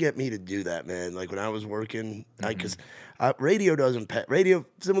tried to get me to do that, man. Like when I was working, because radio doesn't pay. Radio,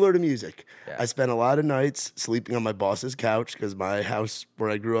 similar to music. Yeah. I spent a lot of nights sleeping on my boss's couch because my house where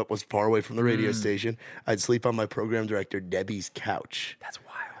I grew up was far away from the radio station. I'd sleep on my program director, Debbie's couch. That's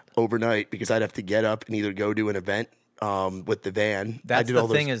wild. Overnight because I'd have to get up and either go to an event with the van. That's I did the all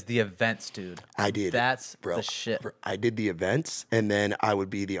thing those, is the events, dude. I did. That's bro, the shit. I did the events, and then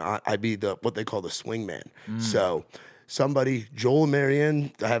I'd be the what they call the swing man. So somebody, Joel and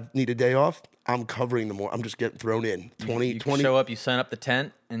Marianne, need a day off. I'm covering them more. I'm just getting thrown in. 20. Show up, you sign up the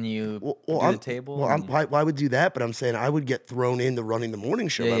tent, and you do the table. Well, why would do that? But I'm saying I would get thrown into running the morning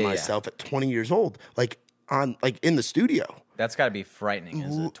show by myself at 20 years old, like in the studio. That's got to be frightening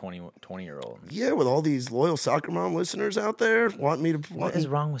as a 20-year-old. Yeah, with all these loyal soccer mom listeners out there wanting me to. What is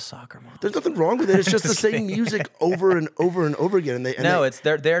wrong with soccer mom? There's nothing wrong with it. It's just the same music over and over and over again.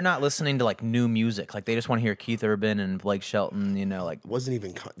 They're not listening to like new music. Like they just want to hear Keith Urban and Blake Shelton. Like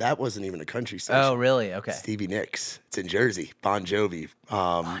that wasn't even a country station. Oh, really? Okay. Stevie Nicks. It's in Jersey. Bon Jovi.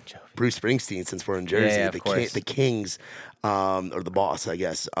 Bruce Springsteen. Since we're in Jersey, of course. the Kings, or the Boss, I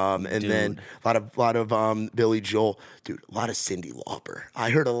guess. And then a lot of Billy Joel. Dude, a lot of Cyndi Lauper. I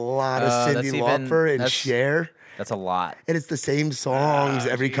heard a lot of Cyndi Lauper and Cher. That's a lot. And it's the same songs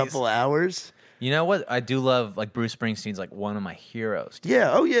every couple hours. You know what? I do love, like, Bruce Springsteen's like one of my heroes. Dude.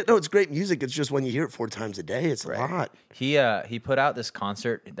 Yeah. Oh, yeah. No, it's great music. It's just when you hear it 4 times a day, it's a lot. He put out this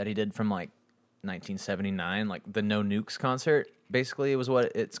concert that he did from like 1979, like the No Nukes concert. Basically, it was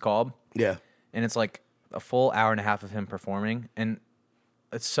what it's called. Yeah. And it's like a full hour and a half of him performing, and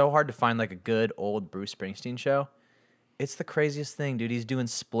it's so hard to find like a good old Bruce Springsteen show. It's the craziest thing, dude. He's doing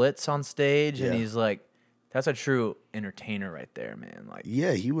splits on stage, and he's like, that's a true entertainer right there, man. Like,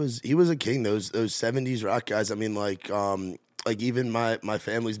 yeah, he was a king. Those 70s rock guys. I mean, like even my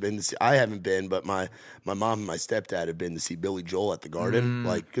family's been to see. I haven't been, but my mom and my stepdad have been to see Billy Joel at the Garden.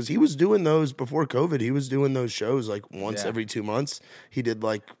 Like, because he was doing those before COVID. He was doing those shows like once every 2 months. He did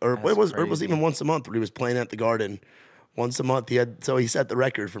like, or it was even once a month where he was playing at the Garden. Once a month, he set the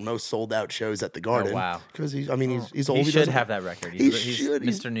record for most sold out shows at the Garden. Oh, wow! Because he's old. He should have that record. He's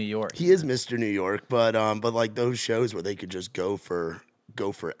Mr. New York. He is Mr. New York, but like those shows where they could just go for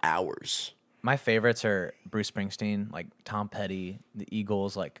hours. My favorites are Bruce Springsteen, like Tom Petty, the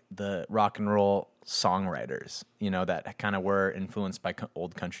Eagles, like the rock and roll songwriters, that kind of were influenced by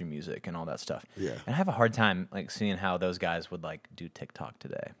old country music and all that stuff. Yeah, and I have a hard time like seeing how those guys would like do TikTok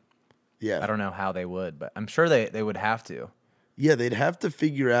today. Yeah. I don't know how they would, but I'm sure they would have to. Yeah, they'd have to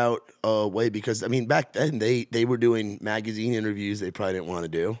figure out a way because, I mean, back then they were doing magazine interviews they probably didn't want to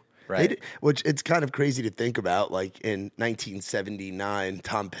do. Right. Which it's kind of crazy to think about. Like in 1979,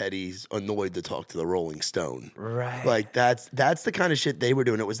 Tom Petty's annoyed to talk to the Rolling Stone. Right. Like that's the kind of shit they were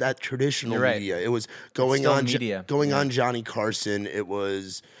doing. It was that traditional media. It was going on Johnny Carson. It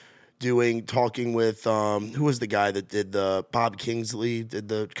was talking with who was the guy that did the Bob Kingsley did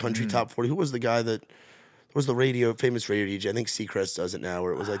the country top 40. Who was the guy that was the famous radio DJ? I think Seacrest does it now,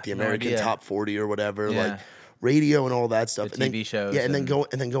 where it was like the American top 40 or whatever, like radio and all that stuff. The TV shows. Yeah, and then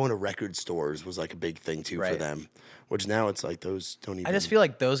going to record stores was like a big thing too for them. Which now it's like those don't even. I just feel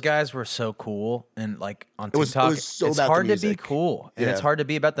like those guys were so cool, and like on TikTok, it's hard to be cool, and it's hard to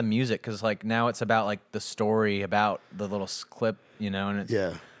be about the music because like now it's about like the story about the little clip, and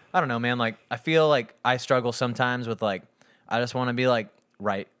it's I don't know, man. Like, I feel like I struggle sometimes with, like, I just want to be, like,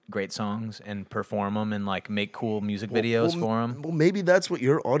 write great songs and perform them and, like, make cool music videos for them. Well, maybe that's what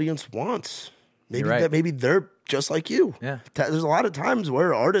your audience wants. Maybe right. Maybe they're just like you. Yeah. There's a lot of times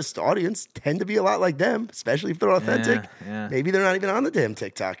where audience tend to be a lot like them, especially if they're authentic. Yeah. Maybe they're not even on the damn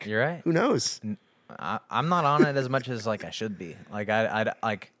TikTok. You're right. Who knows? I'm not on it as much as, like, I should be. Like, I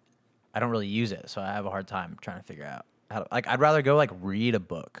don't really use it, so I have a hard time trying to figure out how to, like, I'd rather go, like, read a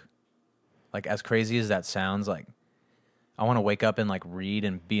book. Like, as crazy as that sounds, like, I want to wake up and, like, read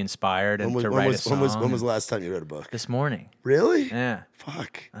and be inspired and write a song. When was the last time you read a book? This morning. Really? Yeah.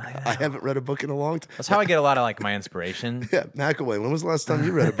 Fuck. I haven't read a book in a long time. That's how I get a lot of, like, my inspiration. Yeah, McAway, when was the last time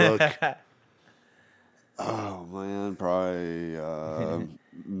you read a book? Oh, man, probably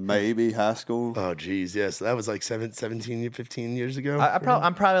maybe high school. Oh, geez, yes. That was like 17, 15 years ago.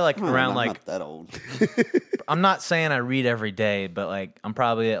 I'm probably, like, around, I'm like... not that old. I'm not saying I read every day, but, like, I'm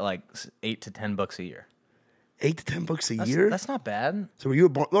probably at, like, 8 to 10 books a year. 8 to 10 books a year? That's not bad. So were you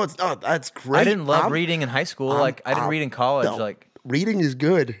born? No, that's great. I didn't love reading in high school. I didn't read in college. No, like reading is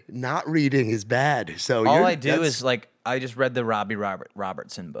good. Not reading is bad. So all I do is like I just read the Robbie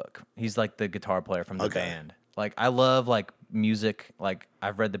Robertson book. He's like the guitar player from the band. Like I love like music. Like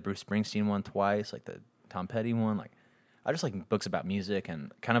I've read the Bruce Springsteen one twice, like the Tom Petty one. Like I just like books about music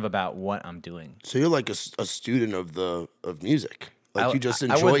and kind of about what I'm doing. So you're like a student of music. Like you just I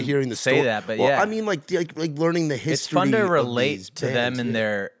enjoy wouldn't hearing the story. Say that, but yeah, I mean like learning the history. It's fun to relate to bands, them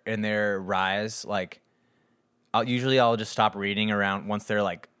in their rise. Like I'll just stop reading around once they're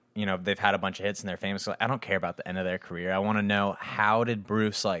like they've had a bunch of hits and they're famous. Like, I don't care about the end of their career. I want to know how did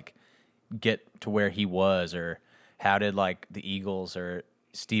Bruce like get to where he was, or how did like the Eagles or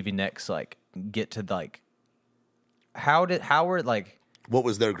Stevie Nicks like get to like how were like what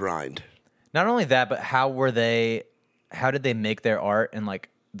was their grind? Not only that, but how did they make their art and like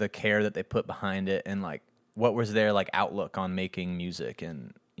the care that they put behind it, and like what was their like outlook on making music,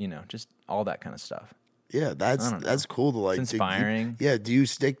 and just all that kind of stuff. Yeah, that's cool to like. It's inspiring. Do you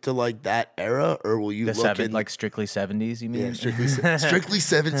stick to like that era, or will you look at like strictly 70s? You mean? Yeah, strictly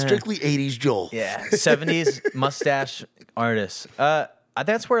 80s Joel. Yeah, 70s mustache artists.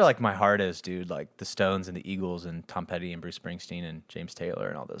 That's where like my heart is, dude. Like the Stones and the Eagles and Tom Petty and Bruce Springsteen and James Taylor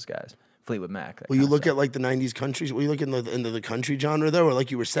and all those guys. Fleetwood Mac. Well, you look at like the 90s countries. Will you look into the country genre though, or like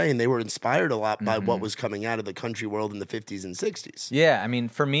you were saying, they were inspired a lot by what was coming out of the country world in the 50s and 60s. Yeah, I mean,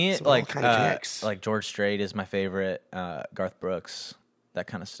 for me, so like kind of connects. Like George Strait is my favorite. Garth Brooks, that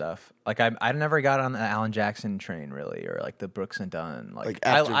kind of stuff. Like I never got on the Alan Jackson train really, or like the Brooks and Dunn. Like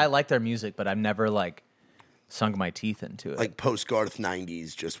I like their music, but I've never like sunk my teeth into it. Like post Garth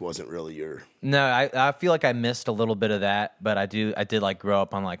 '90s just wasn't really your. No, I feel like I missed a little bit of that, but I did like grow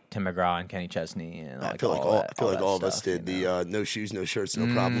up on like Tim McGraw and Kenny Chesney, and like I feel like all of us stuff, did you know? the No Shoes, No Shirts,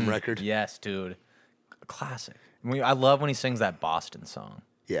 No Problem record. Yes, dude, classic. I love when he sings that Boston song.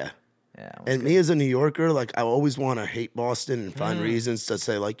 Yeah. Yeah, it was And good. me as a New Yorker, like I always want to hate Boston and find reasons to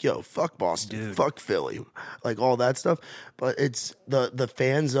say like, "Yo, fuck Boston, fuck Philly," like all that stuff. But it's the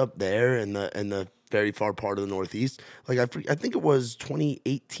fans up there and the very far part of the Northeast. Like I think it was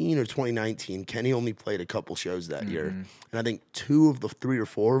 2018 or 2019. Kenny only played a couple shows that year, and I think 2 of the 3 or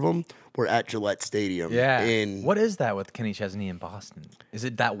 4 of them were at Gillette Stadium. Yeah. In What is that with Kenny Chesney in Boston? Is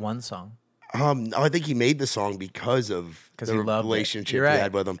it that one song? I think he made the song because of 'Cause the he loved it. relationship You're he right.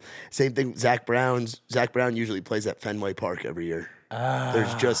 had with him. Same thing. Zach Brown usually plays at Fenway Park every year.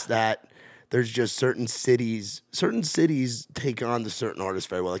 There's just that. There's just certain cities take on to certain artists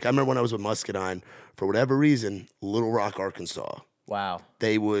very well. Like I remember when I was with Muscadine, for whatever reason, Little Rock, Arkansas, Wow.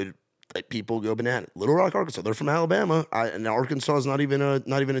 they would like people go bananas. Little Rock, Arkansas, they're from Alabama, and Arkansas is not even a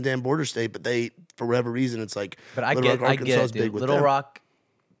damn border state, but they for whatever reason it's like. But I Little get, Rock, I Arkansas get is it, big dude. with Little them. Rock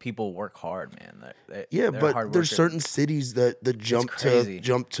people work hard, man. Yeah, they're but hard there's workers. certain cities that jump crazy.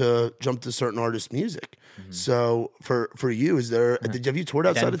 to certain artists' music. So for you, is there? Have you toured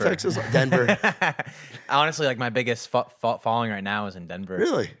outside Denver. of Texas? Denver, Honestly, like my biggest following right now is in Denver.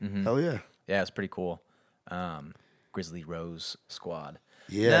 really? Hell yeah. Yeah, it's pretty cool. Grizzly Rose Squad.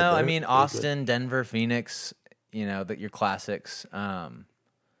 Yeah, No, I they're- mean they're Austin, Denver, Phoenix. You know your classics.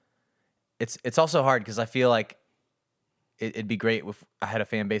 It's also hard because I feel like it'd be great if I had a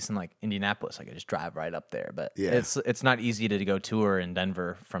fan base in like Indianapolis. I could just drive right up there, but Yeah. it's not easy to go tour in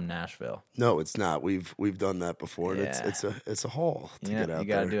Denver from Nashville. No, it's not. We've done that before. And Yeah. it's a haul to get out you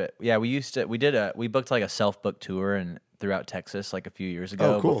gotta there. do it. Yeah, we booked like a self-booked tour and throughout Texas like a few years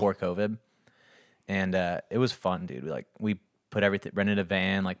ago Oh, cool. before COVID, and it was fun, dude. We put everything, rented a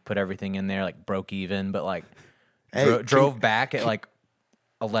van, like put everything in there, like broke even, but like Hey, drove back at like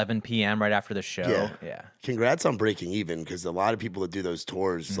 11 p.m. right after the show. Yeah. Congrats on breaking even because a lot of people that do those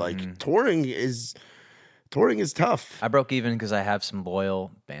tours, Mm-hmm. like touring is tough. I broke even because I have some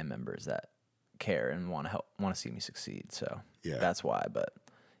loyal band members that care and want to see me succeed. So Yeah. that's why. But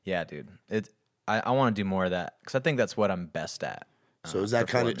yeah, dude, I want to do more of that because I think that's what I'm best at. So is that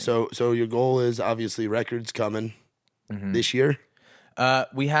kind of performing. so your goal is obviously records coming Mm-hmm. this year?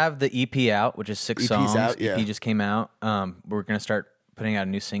 We have the EP out, which is 6 EP's songs. out, yeah. EP just came out. We're gonna start putting out a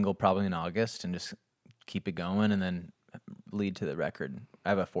new single probably in August and just keep it going and then lead to the record. I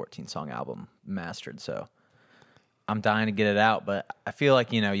have a 14-song album mastered, so I'm dying to get it out. But I feel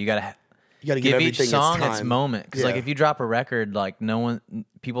like you gotta give give each everything its song its time. moment because like Yeah. if you drop a record, like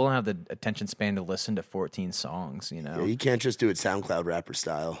people don't have the attention span to listen to 14 songs. You know, Yeah, you can't just do it SoundCloud rapper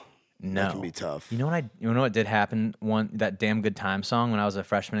style. no, That can be tough. You know what did happen? That Damn Good Time song when I was a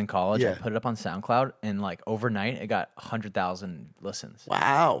freshman in college. I Yeah. put it up on SoundCloud and like overnight it got 100,000 listens.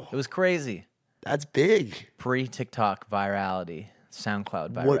 Wow, It was crazy. that's big. Pre TikTok virality,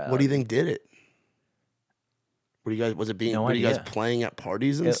 SoundCloud virality. What do you think did it? What do you guys? Was it being? No were you guys idea. playing at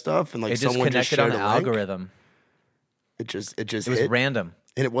parties and stuff? And like It just someone just connected shared on a the link? algorithm. It just It was hit, random.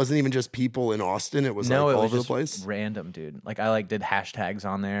 and it wasn't even just people in Austin. It was No, like it all was over the just place. random, dude. Like I like did hashtags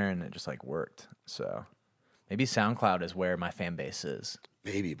on there and it just like worked. So maybe SoundCloud is where my fan base is.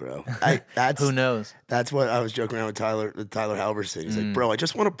 Maybe, bro. That's Who knows? That's what I was joking around with Tyler Halverson. He's Mm. like, bro, I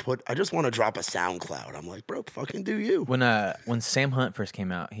just want to drop a SoundCloud. I'm like, bro, fucking do you? When Sam Hunt first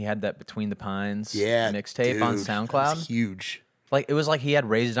came out, he had that Between the Pines Yeah, mixtape on dude, that was SoundCloud. huge. Like it was like he had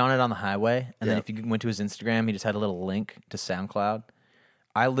Raised on It on the highway, and then Yeah. if you went to his Instagram, he just had a little link to SoundCloud.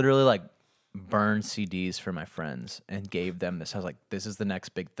 I literally like burned CDs for my friends and gave them this. I was like, "This is the next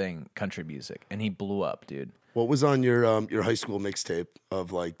big thing, country music," and he blew up, dude. What was on your high school mixtape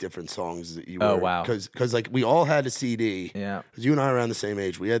of like different songs that you were? Oh, wow. Because like we all had a CD. Yeah. Because you and I are around the same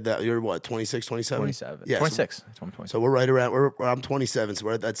age. We had that. You're what, 26, 27? 27, Yeah. 26. It's 1.6. So we're right around. I'm 27, so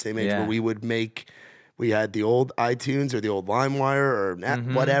we're at that same age Yeah. where we would make. We had the old iTunes or the old LimeWire or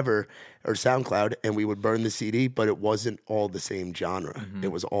Mm-hmm. whatever or SoundCloud, and we would burn the CD, but it wasn't all the same genre. It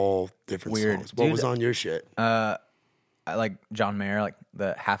was all different Mm-hmm. Weird. songs. What Dude, was on your shit? I like John Mayer, like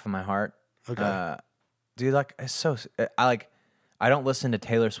the Half of My Heart. Okay. Dude, like it's so. I don't listen to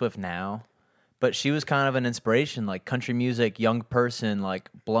Taylor Swift now, but she was kind of an inspiration, like country music, young person, like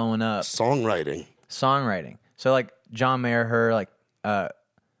blowing up. Songwriting. Songwriting. So like John Mayer, like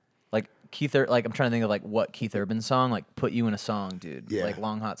Keith, like I'm trying to think of like what Keith Urban song, like Put You in a Song, dude. Yeah. Like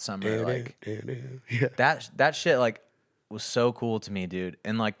Long Hot Summer, like Yeah. that shit, like was so cool to me, dude.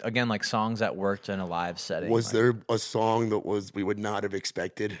 And like again, like songs that worked in a live setting. Was like, there a song that we would not have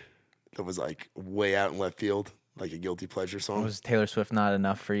expected that was like way out in left field, like a guilty pleasure song? Was Taylor Swift not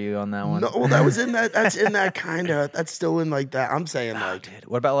enough for you on that one? No, well, that was in that. That's in that kind of. That's still in like that. I'm saying like, Dude,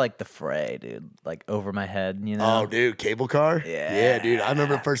 what about like The Fray, dude? Like Over My Head, you know? oh, dude, Cable Car. Yeah. Dude. I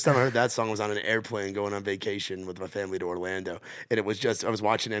remember the first time I heard that song was on an airplane going on vacation with my family to Orlando, and it was just I was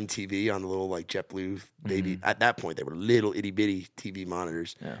watching MTV on the little like JetBlue baby. At that point, they were little itty bitty TV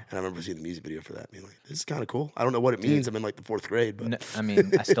monitors, and I remember seeing the music video for that, being like, "This is kind of cool." I don't know what it means. I'm in like the 4th grade, but No, I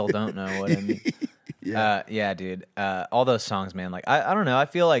mean, I still don't know what I mean. Yeah, dude. All those songs, man. Like, I don't know. I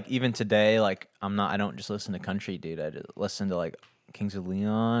feel like even today, like, I don't just listen to country, dude. I just listen to like Kings of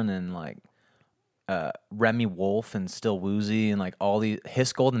Leon and like Remy Wolf and Still Woozy and like all these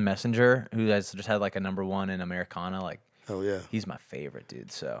Hiss Golden Messenger, who has just had like a #1 in Americana. Like, hell yeah, he's my favorite,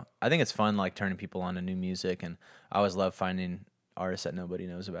 dude. So I think it's fun, like turning people on to new music, and I always love finding artists that nobody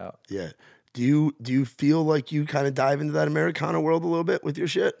knows about. yeah. Do you feel like you kind of dive into that Americana world a little bit with your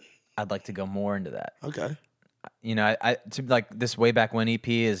shit? I'd like to go more into that. Okay. You know, I to like this Way Back When EP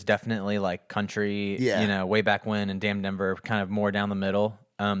is definitely like country. Yeah. You know, Way Back When and Damn Denver kind of more down the middle.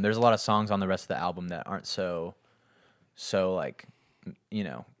 There's a lot of songs on the rest of the album that aren't so like, you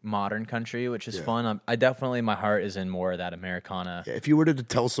know, modern country, which is fun. I definitely, my heart is in more of that Americana. Yeah, if you were to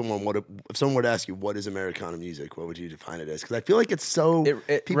tell someone if someone were to ask you what is Americana music, what would you define it as? Because I feel like it's so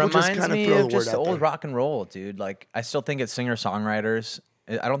It people reminds just kind of me throw of the word just out old there. rock and roll, dude. Like, I still think it's singer-songwriters.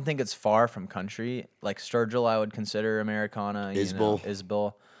 I don't think it's far from country. Like Sturgill, I would consider Americana.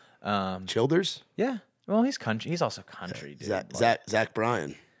 Isbell. Childers, Yeah. Well, he's country. He's also country, dude. Zach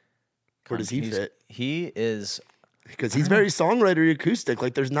Bryan. Where does he fit? He is. Because he's very songwriter acoustic.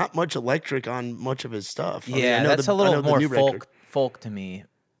 Like there's not much electric on much of his stuff. I mean, Yeah, I know that's the- a I little know the more new record. folk to me.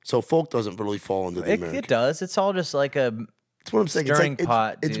 So folk doesn't really fall into the American. It does. It's all just like a. That's what I'm saying. stirring It's like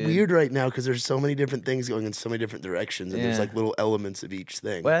pot, it's dude. weird right now because there's so many different things going in so many different directions, and there's Yeah. like little elements of each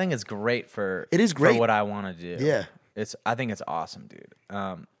thing. Well, I think it's great for. It is great. for what I want to do. Yeah. I think it's awesome, dude.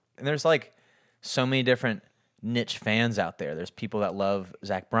 And there's like so many different niche fans out there. There's people that love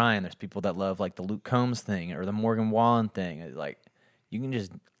Zach Bryan. There's people that love like the Luke Combs thing or the Morgan Wallen thing. Like you can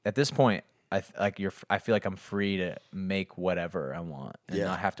just at this point, I feel like I'm free to make whatever I want and Yeah.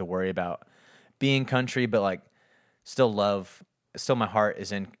 not have to worry about being country, but like still my heart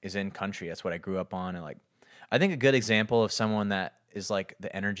is in country. That's what I grew up on, and like I think a good example of someone that is like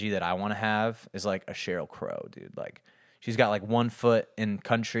the energy that I want to have is like a Sheryl Crow, dude. Like she's got like 1 foot in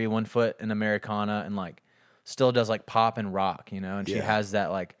country, 1 foot in Americana, and like still does like pop and rock, you know. And she Yeah. has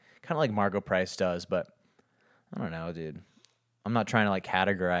that like kind of like Margot Price does, but I don't know, dude. I'm not trying to like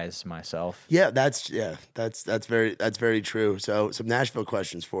categorize myself. Yeah, that's very true. So some Nashville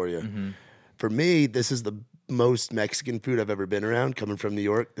questions for you. Mm-hmm. For me, this is the most Mexican food I've ever been around. Coming from New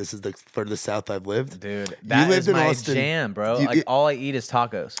York, this is the furthest south I've lived. Dude, that lived is in my Austin. jam, bro. You- Like all I eat is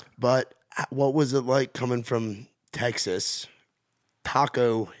tacos. But what was it like coming from Texas,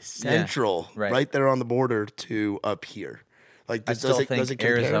 Taco Central, right. right there on the border, to up here? Like, I still think does it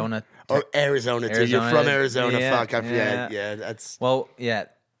compare? Arizona. Oh, Arizona too. You're Arizona, from Arizona. yeah, Fuck, I forget. yeah. Yeah, that's Well, yeah,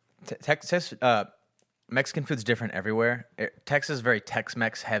 Texas. Mexican food's different everywhere. Texas is very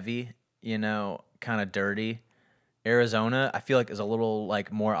Tex-Mex heavy, you know, kind of dirty. Arizona, I feel like, is a little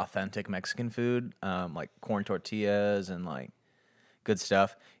like more authentic Mexican food, like corn tortillas and like good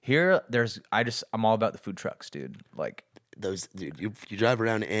stuff. Here, I'm all about the food trucks, dude. Like those. Dude, you drive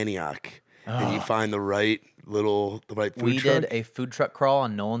around Antioch and you find the right food we truck. did a food truck crawl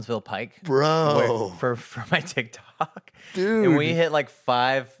on Nolensville Pike, Bro. for my TikTok, Dude. and we hit like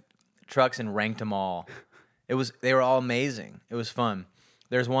 5 trucks and ranked them all. They were all amazing. It was fun.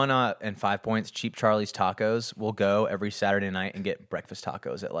 There's one in 5 Points, Cheap Charlie's Tacos. We'll go every Saturday night and get breakfast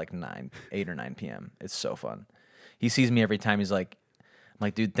tacos at like 8 or 9 p.m. It's so fun. He sees me every time. He's like, I'm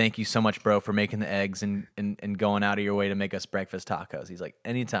like, dude, thank you so much, bro, for making the eggs and going out of your way to make us breakfast tacos. He's like,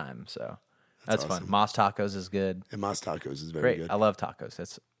 anytime. So that's fun. Moss Tacos is good. And Mas Tacos is very Great. good. I love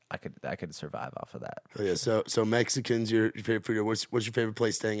tacos. I could survive off of that. Oh, yeah. So Mexicans, your favorite food. What's your favorite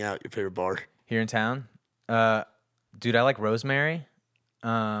place staying out? Your favorite bar? Here in town, dude, I like Rosemary.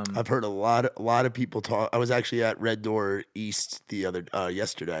 I've heard a lot of people talk. I was actually at Red Door East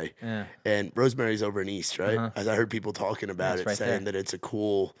yesterday, Yeah. and Rosemary's over in East, right? As I heard people talking about it's it, right saying there. that it's a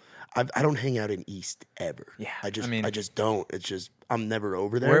cool. I don't hang out in East ever. Yeah, I just don't. It's just I'm never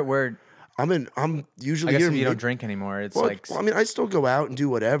over there. We're I'm usually I guess here. if you in don't mid- drink anymore, it's Well, like I mean, I still go out and do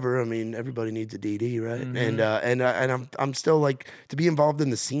whatever. I mean, everybody needs a DD, right? Mm-hmm. And I'm still like to be involved in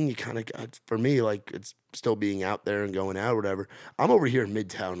the scene. You kind of for me like it's still being out there and going out or whatever. I'm over here in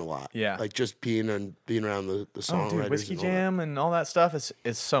Midtown a lot. Yeah. like just being around the songwriters. dude, Whiskey and all that. Jam and all that stuff.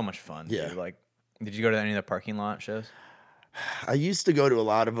 It's so much fun. Yeah. Dude. Like, did you go to any of the parking lot shows? I used to go to a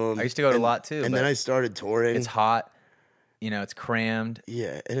lot of them. I used to go to a lot too. And but then I started touring. it's hot. It's crammed.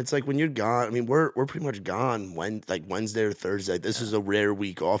 Yeah, and it's like when you're gone. I mean, we're pretty much gone when like Wednesday or Thursday. This is a rare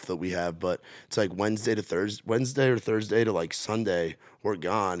week off that we have, but it's like Wednesday or Thursday to like Sunday. We're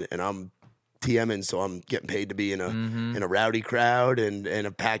gone, and I'm TMing, so I'm getting paid to be in a rowdy crowd and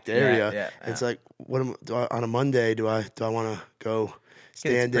a packed area. yeah. It's like on a Monday do I want to go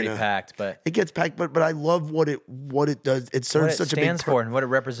stand It's pretty in packed, but It gets packed, but I love what it does. It serves what it such a big stands for and what it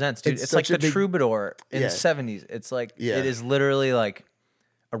represents, dude. It's It's like such a the big- troubadour in Yeah. the 70s. It's like Yeah. it is literally like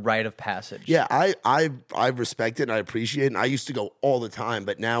a rite of passage. Yeah, I respect it and I appreciate it. And I used to go all the time,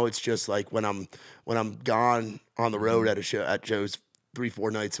 but now it's just like when I'm gone on the road at a show at Joe's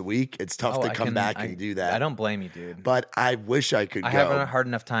 3-4 nights a week, it's tough to come back and do that. I don't blame you, dude. But I wish I could I go. have a hard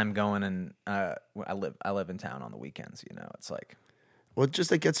enough time going, and I live in town on the weekends. It's like, Well, it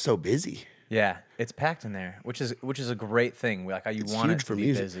just it gets so busy. yeah, it's packed in there, which is a great thing. Like you It's want huge it to for be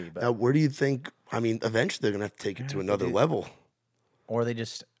music. busy, but Now, where do you think? I mean, eventually they're gonna have to take it to another level. or they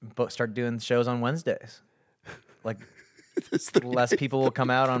just start doing shows on Wednesdays. Like It's the- less people will come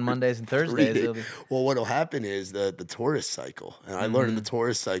out on Mondays and Thursdays. It'll be, Well, what'll happen is the tourist cycle, and I learned the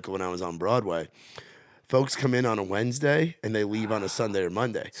tourist cycle when I was on Broadway. Folks come in on a Wednesday and they leave on a Sunday or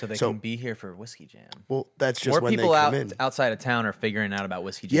Monday. so they can be here for Whiskey Jam. Well, that's just More when people they come in. outside of town are figuring out about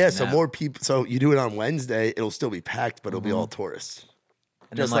Whiskey Jam. Yeah, so now. more people. So you do it on Wednesday, it'll still be packed, but it'll be all tourists.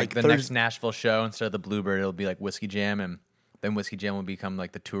 And just then like the Thurs- next Nashville show, instead of the Bluebird, it'll be like Whiskey Jam, and then Whiskey Jam will become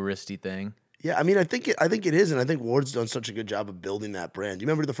like the touristy thing. Yeah, I mean, I think it is, and I think Ward's done such a good job of building that brand. You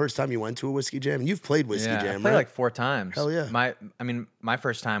remember the first time you went to a Whiskey Jam? And you've played Whiskey Yeah, I Jam, played right? like 4 times. Hell yeah. My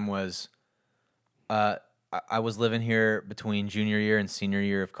first time was, I was living here between junior year and senior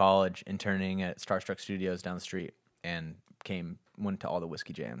year of college, interning at Starstruck Studios down the street, and went to all the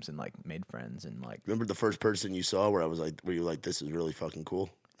Whiskey Jams and like made friends and like. Remember the first person you saw where you were like, this is really fucking cool?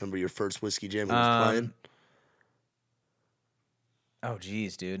 Remember your first Whiskey Jam who was playing? Oh,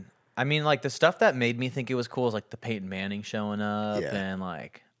 geez, dude. I mean, like the stuff that made me think it was cool is like the Peyton Manning showing up Yeah. and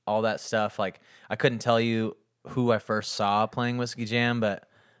like all that stuff. Like I couldn't tell you who I first saw playing Whiskey Jam, but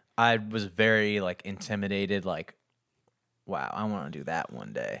I was very like intimidated. Like, wow, I want to do that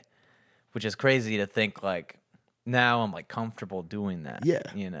one day, which is crazy to think. Like now I'm like comfortable doing that. Yeah.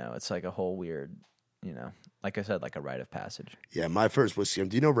 It's like a whole weird, like I said, like a rite of passage. Yeah, my first Whiskey Jam.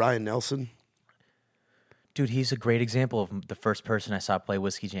 Do you know Ryan Nelson? Dude, he's a great example of the first person I saw play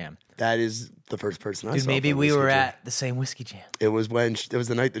Whiskey Jam. That is the first person I Dude, saw. maybe play we Whiskey were Jam. at the same Whiskey Jam. It was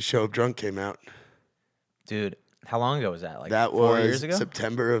the night that Show Up Drunk came out. Dude, how long ago was that? Like That 4 was years ago?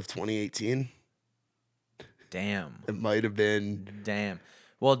 September of 2018. Damn. It might have been. Damn.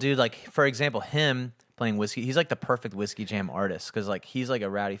 Well, dude, like, for example, him playing Whiskey, he's like the perfect Whiskey Jam artist because, like, he's like a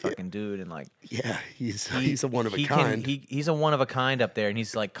rowdy fucking dude and, like, Yeah, he's a one of a he kind. He's a one of a kind up there and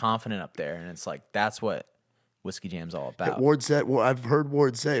he's, like, confident up there. And it's like, that's what Whiskey Jam's all about. Ward said, well, I've heard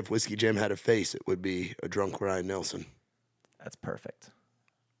Ward say if Whiskey Jam had a face, it would be a drunk Ryan Nelson. That's perfect.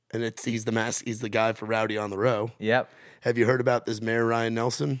 And he's the guy for Rowdy on the Row. Yep. Have you heard about this Mayor Ryan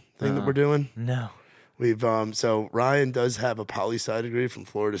Nelson thing that we're doing? No. We've so Ryan does have a poli-sci degree from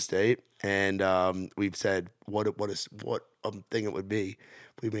Florida State, and we've said what thing it would be.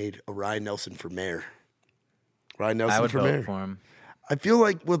 We made a Ryan Nelson for mayor. Ryan Nelson I would for vote mayor. for him. I feel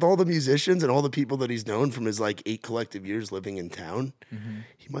like with all the musicians and all the people that he's known from his like 8 collective years living in town,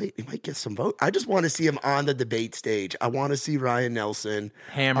 he might get some vote. I just want to see him on the debate stage. I want to see Ryan Nelson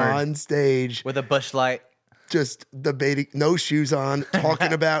Hammered. on stage, With a bush light. just debating, no shoes on,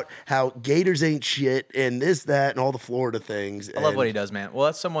 talking about how Gators ain't shit and this, that, and all the Florida things. I love what he does, man. Well,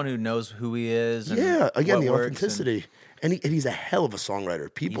 that's someone who knows who he is. And Yeah, again, what the works and- authenticity. And he's a hell of a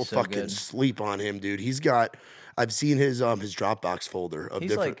songwriter. People He's so fucking good. sleep on him, dude. I've seen his Dropbox folder of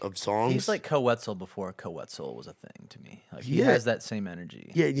He's different like of songs. He's like Co-Wetzel before Co-Wetzel was a thing to me. Like he Yeah. has that same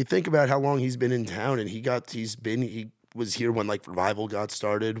energy. Yeah, you think about how long he's been in town, and he was here when like Revival got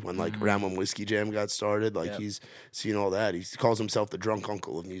started, when like around when Whiskey Jam got started. Like Yep. he's seen all that. He calls himself the drunk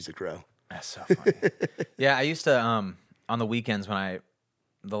uncle of Music Row. That's so funny. Yeah, I used to on the weekends when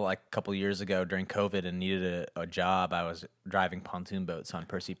couple years ago during COVID and needed a job, I was driving pontoon boats on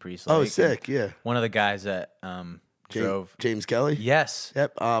Percy Priest Lake. Oh, and sick! Yeah, One of the guys that drove. James Kelly. Yes.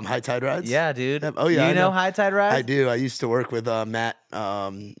 Yep. High Tide Rides. Yeah, dude. Yep. Oh yeah, You I know High Tide Rides? I do. I used to work with Matt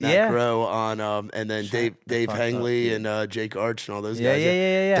Yeah. Crow on, and then Dave fuck up, Hangley dude. and Jake Arch and all those Yeah, guys.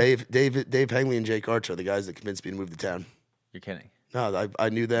 yeah. Dave Hangley and Jake Arch are the guys that convinced me to move to town. You're kidding. No, I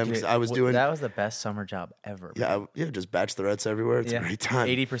knew them because Dude, I was doing. that was the best summer job ever. Yeah, just bachelorettes everywhere. It's a great time.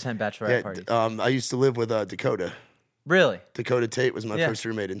 80% bachelorette Yeah, parties. I used to live with Dakota. Really? Dakota Tate was my Yeah. first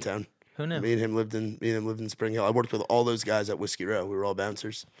roommate in town. Who knew? Me and him lived in Spring Hill. I worked with all those guys at Whiskey Row. We were all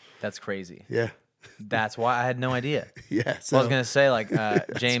bouncers. That's crazy. Yeah. That's why I had no idea. Yeah. So Well, I was gonna say like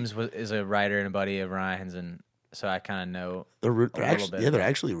James is a writer and a buddy of Ryan's, and so I kind of know they're a little actually, bit. yeah, they're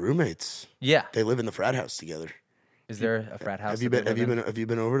actually roommates. Yeah. They live in the frat house together. Is there a frat house? Have you that been? they live in? Have you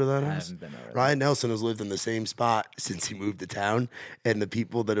been over to that I house? haven't been over there. Ryan Nelson has lived in the same spot since he moved to town, and the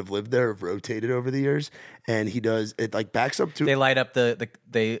people that have lived there have rotated over the years. And he does it like backs up to They light up the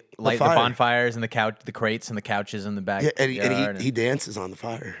fire. bonfires and the crates and the couches in the back. yeah, and he dances on the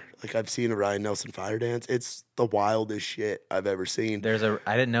fire. Like I've seen a Ryan Nelson fire dance. It's the wildest shit I've ever seen.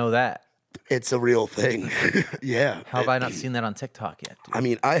 I didn't know that. It's a real thing. Yeah. How have I not seen that on TikTok yet? Dude? I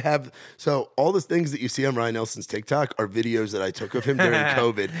mean, I have. So all the things that you see on Ryan Nelson's TikTok are videos that I took of him during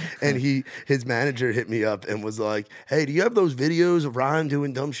COVID. And his manager hit me up and was like, "Hey, do you have those videos of Ryan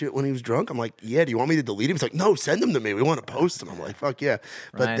doing dumb shit when he was drunk?" I'm like, "Yeah." Do you want me to delete him? He's like, "No, send them to me. We want to post them." I'm like, "Fuck yeah!"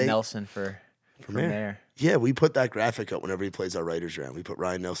 But Ryan Nelson for mayor. Yeah, we put that graphic up whenever he plays our writers round. We put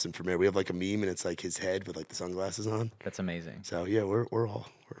Ryan Nelson for mayor. We have like a meme and it's like his head with like the sunglasses on. That's amazing. So yeah, we're all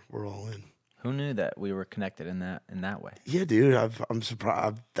in. Who knew that we were connected in that way? Yeah, dude, I'm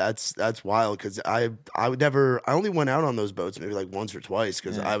surprised. That's wild because I only went out on those boats maybe like once or twice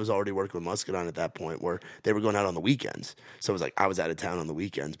because I was already working with Muscadine at that point where they were going out on the weekends. So it was like I was out of town on the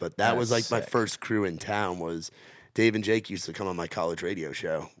weekends, but that was like my sick. first crew in town was Dave and Jake used to come on my college radio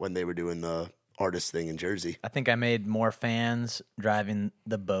show when they were doing the artist thing in Jersey. I think I made more fans driving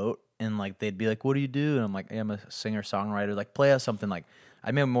the boat, and like they'd be like, "What do you do?" And I'm like, hey, "I'm a singer songwriter. Like, play us something." Like,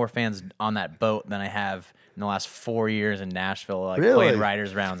 I made more fans on that boat than I have in the last 4 years in Nashville, like Really? playing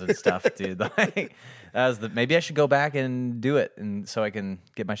writers rounds and stuff, dude. Like, that was maybe I should go back and do it, and so I can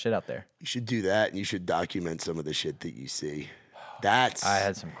get my shit out there. You should do that, and you should document some of the shit that you see. I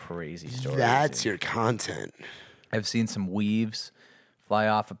had some crazy stories. That's dude. your content. I've seen some weaves fly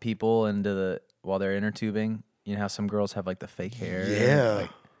off of people while they're inner tubing. You know how some girls have like the fake hair. Yeah.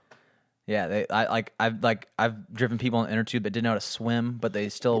 Yeah, I've driven people in inner tube that didn't know how to swim, but they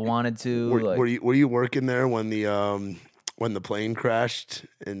still wanted to. Were you working there when the plane crashed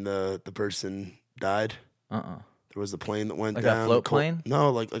and the person died? There was a plane that went Like down. a float plane?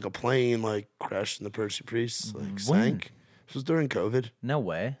 No, like a plane like crashed in the Percy Priest, like sank. This was during COVID. No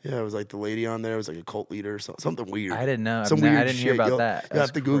way. Yeah, it was like the lady on there was like a cult leader or something weird. I didn't know. Some I weird didn't hear shit. about You'll- that. You have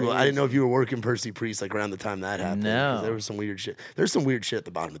That's to Google. I didn't crazy. know if you were working Percy Priest like around the time that happened. 'cause No. there was some weird shit. There's some weird shit at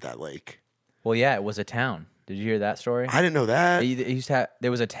the bottom of that lake. Well, yeah, it was a town. Did you hear that story? I didn't know that. It used to there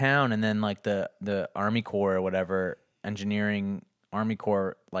was a town, and then like the Army Corps or whatever, engineering Army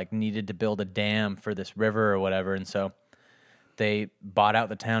Corps, like needed to build a dam for this river or whatever, and so they bought out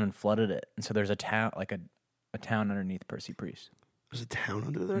the town and flooded it. And so there's a town like a town underneath Percy Priest. There's a town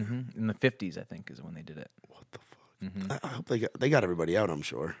under there. In the 50s, I think, is when they did it. What the fuck? I hope they got everybody out. I'm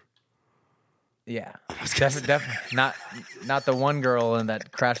sure. Yeah, definitely not the one girl and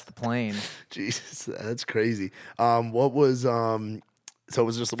that crashed the plane. Jesus, that's crazy. What was so it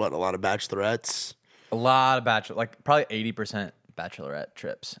was just what, a lot of bachelorettes. A lot of probably 80% bachelorette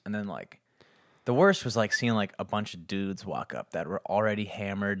trips, and then like the worst was like seeing like a bunch of dudes walk up that were already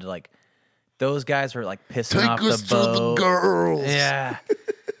hammered. Like those guys were like pissing off Take us the to the boat. girls. Yeah,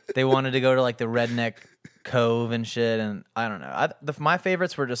 they wanted to go to like the redneck cove and shit, and I don't know. My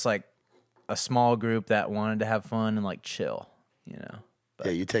favorites were just like a small group that wanted to have fun and like chill, you know.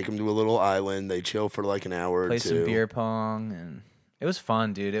 Yeah, you take them to a little island. They chill for like an hour Play or two. some beer pong, and it was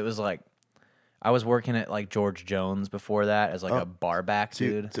fun, dude. It was like I was working at like George Jones before that as like a bar back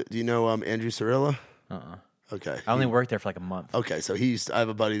dude. Do you know Andrew Cirilla? Okay. I only worked there for like a month. Okay, so I have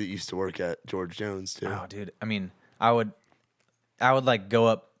a buddy that used to work at George Jones too. Oh, dude. I mean, I would like go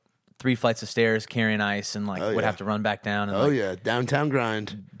up 3 flights of stairs carrying ice and like would yeah. have to run back down and Oh like yeah, downtown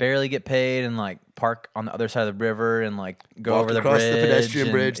grind. barely get paid and like park on the other side of the river and like go Walk over the across bridge. the pedestrian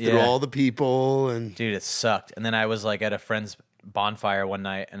and- bridge through yeah. all the people and Dude, it sucked. And then I was like at a friend's bonfire one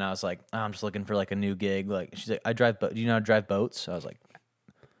night and I was like, oh, I'm just looking for like a new gig. Like she's like, do you know how to drive boats? I was like,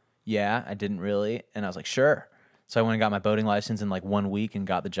 yeah, I didn't really. And I was like, sure. So I went and got my boating license in like 1 week and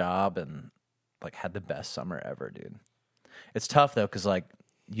got the job and like had the best summer ever, dude. It's tough though, because like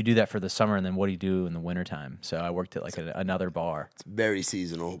you do that for the summer and then what do you do in the wintertime? So I worked at like another bar. very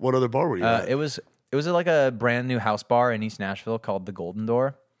seasonal. What other bar were you at? It was like a brand new house bar in East Nashville called the Golden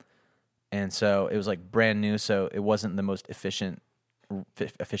Door. And so it was like brand new, so it wasn't the most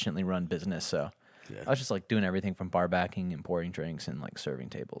efficiently run business. So I was just like doing everything from bar backing and pouring drinks and like serving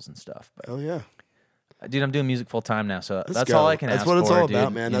tables and stuff. But Oh yeah. dude, I'm doing music full time now, so Let's that's go. all I can That's ask what it's for, all dude,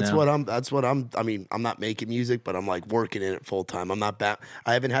 about, man. you That's know? what I'm. I mean, I'm not making music, but I'm like working in it full time. I'm not back.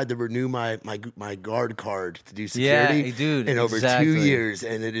 I haven't had to renew my guard card to do security, dude, in over 2 exactly. years,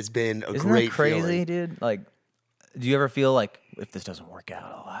 and it has been a Isn't great that crazy, feeling. dude? Like, do you ever feel like if this doesn't work out,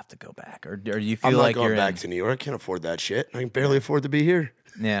 I'll have to go back, or do you feel I'm not like going you're back in? to New York. I can't afford that shit. I can barely afford to be here.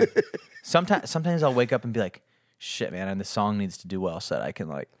 Yeah. Sometimes I'll wake up and be like, shit, man, and the song needs to do well so that I can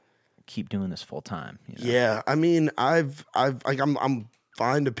like keep doing this full time. You know? Yeah, I mean, I'm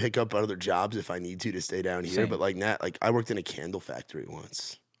fine to pick up other jobs if I need to stay down here. Same. But like I worked in a candle factory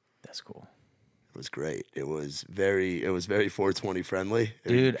once. That's cool. It was great. It was very 420 friendly.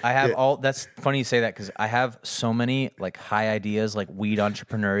 Dude, I have that's funny you say that because I have so many like high ideas, like weed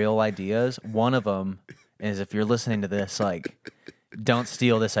entrepreneurial ideas. One of them is if you're listening to this, like, don't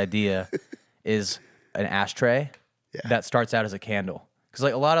steal this idea, is an ashtray that starts out as a candle. Because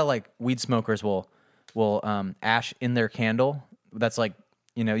like a lot of like weed smokers will ash in their candle. That's like,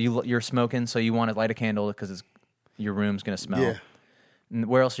 you know, you're smoking, so you want to light a candle because your room's gonna smell. Yeah. And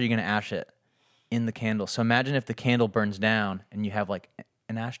where else are you gonna ash it? In the candle. So imagine if the candle burns down and you have like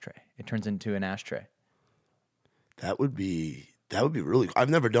an ashtray. It turns into an ashtray. That would be really. I've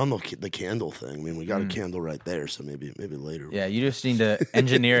never done the candle thing. I mean, we got a candle right there, so maybe later. Yeah, you just need to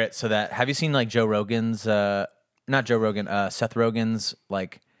engineer it so that. Have you seen like Joe Rogan's? Not Joe Rogan. Seth Rogen's.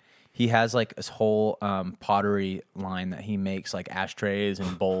 Like, he has like this whole pottery line that he makes, like ashtrays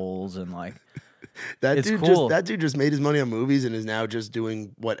and bowls and like. It's cool. That dude just made his money on movies and is now just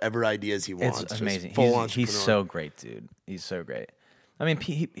doing whatever ideas he wants. It's amazing. Full He's entrepreneur. so great, dude. He's so great. I mean,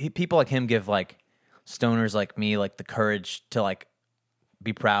 people like him give like stoners like me like the courage to like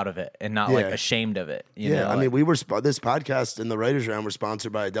be proud of it and not like Yeah. ashamed of it. You Yeah, know? I like, mean, we were this podcast and the Writers Round were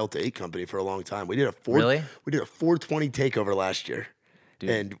sponsored by a Delta 8 company for a long time. We did a Really? We did a 420 takeover last year. dude,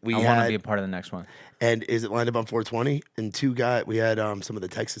 and we I want to had- be a part of the next one. And is it lined up on 420? And we had some of the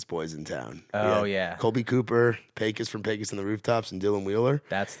Texas boys in town. We Oh, had yeah. Colby Cooper, Pecos from Pecos and the Rooftops, and Dylan Wheeler.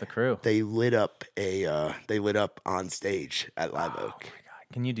 That's the crew. They lit up on stage at Live Oak.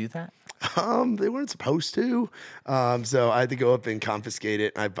 Can you do that? They weren't supposed to. So I had to go up and confiscate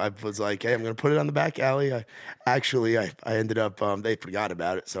it. I was like, hey, I'm going to put it on the back alley. I ended up, they forgot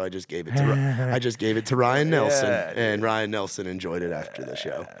about it. So I just gave it to Ryan Nelson, and Ryan Nelson enjoyed it after the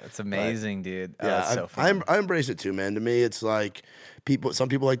show. It's amazing, dude. Oh, Yeah, that's so fun. I embrace it too, man. To me, it's like some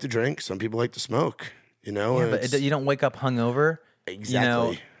people like to drink, some people like to smoke, you know? Yeah, and but it's- you don't wake up hungover. You know,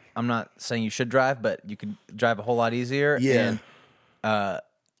 Exactly. I'm not saying you should drive, but you can drive a whole lot easier. Yeah. And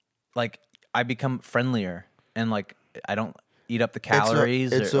like I become friendlier, and like I don't eat up the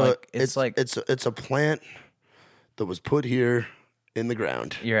calories. It's a plant that was put here in the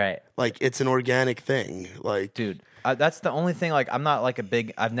ground. You're right, Like it's an organic thing. Like dude. That's the only thing. Like I'm not like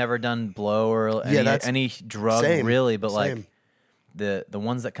I've never done blow or that's any drug same, really, but like same. the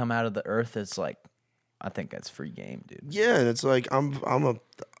ones that come out of the earth is like I think that's free game, dude. Yeah, and it's like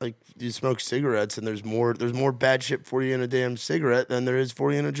you smoke cigarettes and there's more bad shit for you in a damn cigarette than there is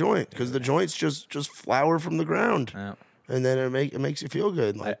for you in a joint because the joint's just flower from the ground. Yeah. And then it makes you feel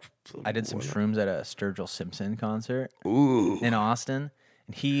good. Like I did some shrooms at a Sturgill Simpson concert ooh. in Austin,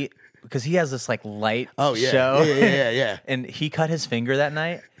 and because he has this like light Oh yeah. show, Yeah. and he cut his finger that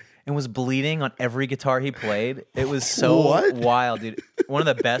night and was bleeding on every guitar he played. It was so What? wild, dude. One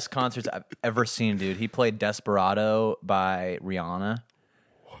of the best concerts I've ever seen, dude. He played Desperado by Rihanna.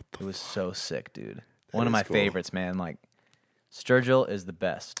 It was so sick, dude. One of is my cool. favorites, man. Like Sturgill is the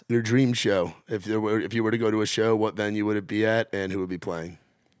best. Your dream show. If you were to go to a show, what venue would it be at and who would be playing?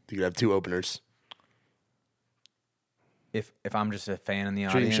 You could have two openers. If I'm just a fan in the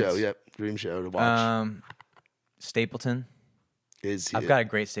Dream audience, show, yep. Dream show to watch. Stapleton. Is I've got a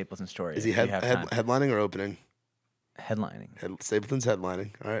great Stapleton story. is he if you have time. headlining or opening? Headlining. Stapleton's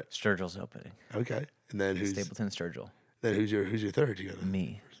headlining. All right. Sturgill's opening. Okay. And then who's Stapleton, Sturgill. who's your third? You go.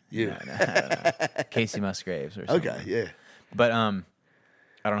 Me. You. No, I don't know. Casey Musgraves or something. Okay. Yeah. But I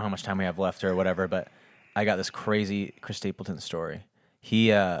don't know how much time we have left or whatever, but I got this crazy Chris Stapleton story. He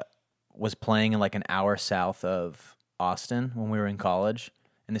was playing in like an hour south of Austin when we were in college.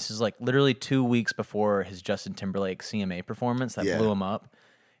 And this is like literally 2 weeks before his Justin Timberlake CMA performance that Yeah. blew him up.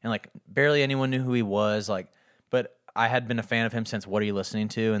 And like barely anyone knew who he was. Like, but I had been a fan of him since What Are You Listening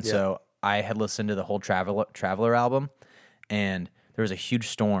To? And so I had listened to the whole Traveler album, and there was a huge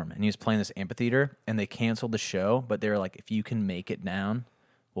storm, and he was playing this amphitheater, and they canceled the show, but they were like, if you can make it down,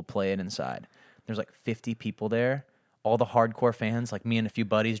 we'll play it inside. There's like 50 people there. All the hardcore fans, like me and a few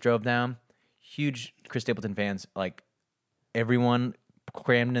buddies drove down. Huge Chris Stapleton fans, like everyone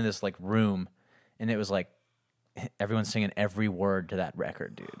crammed in this like room, and it was like everyone singing every word to that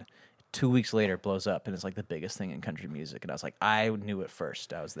record, dude. 2 weeks later it blows up and it's like the biggest thing in country music. And I was like, I knew it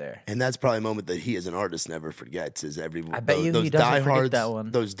first. I was there. And that's probably a moment that he as an artist never forgets. Is everyone? I bet you he doesn't forget that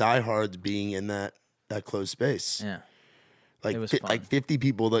one. Those diehards being in that closed space. Yeah. Like It was fun. like 50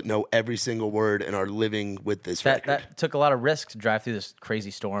 people that know every single word and are living with this record. That took a lot of risk to drive through this crazy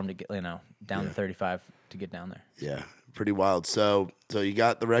storm to get down the 35 to get down there. Yeah, pretty wild. So you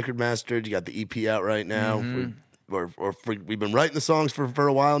got the record mastered. You got the EP out right now. Mm-hmm. We've been writing the songs for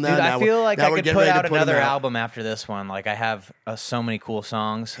a while now. Dude, now I feel like I could put out another them out. album after this one. Like I have so many cool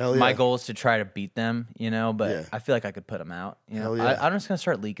songs. Hell My yeah. goal is to try to beat them, but Yeah. I feel like I could put them out. Hell yeah. I'm just gonna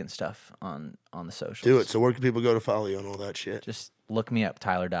start leaking stuff on the socials. Do it. So where can people go to follow you on all that shit? Just look me up,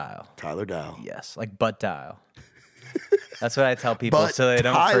 Tyler Dial. Tyler Dial. Yes, like butt dial. That's what I tell people, But so they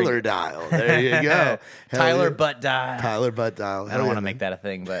don't Tyler freak. Dial. There you go. Hell Tyler yeah. butt dial. Tyler Butt Dial. I don't want to make that a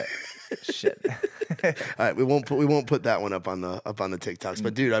thing, but shit. All right, we won't put that one up on the TikToks.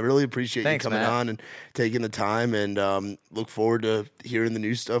 But dude, I really appreciate Thanks, you coming Matt. on and taking the time, and look forward to hearing the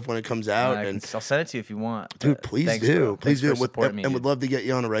new stuff when it comes out. And I'll send it to you if you want. dude, but please thanks, do, bro. please Thanks do, for supporting me, and dude. would love to get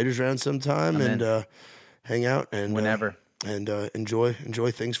you on a writers round sometime I'm and in. hang out and Whenever. and enjoy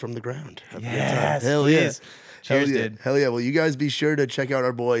things from the ground. Have a good time. Yes, Hell please. yeah. Cheers, Hell yeah. dude. Hell yeah. Well, you guys be sure to check out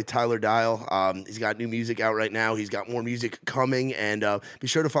our boy Tyler Dial. He's got new music out right now. He's got more music coming. And be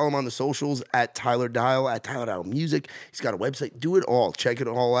sure to follow him on the socials at Tyler Dial, at Tyler Dial Music. He's got a website. Do it all. Check it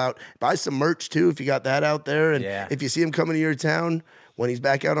all out. Buy some merch, too, if you got that out there. And Yeah. if you see him coming to your town, when he's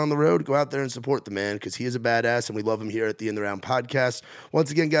back out on the road, go out there and support the man because he is a badass and we love him here at the In the Round podcast. Once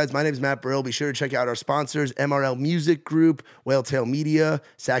again, guys, my name is Matt Burrell. Be sure to check out our sponsors, MRL Music Group, Whaletail Media,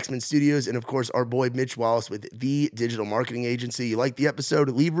 Saxman Studios, and of course, our boy Mitch Wallace with The Digital Marketing Agency. You like the episode,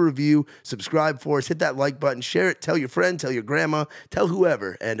 leave a review, subscribe for us, hit that like button, share it, tell your friend, tell your grandma, tell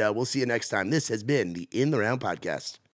whoever, and we'll see you next time. This has been the In the Round podcast.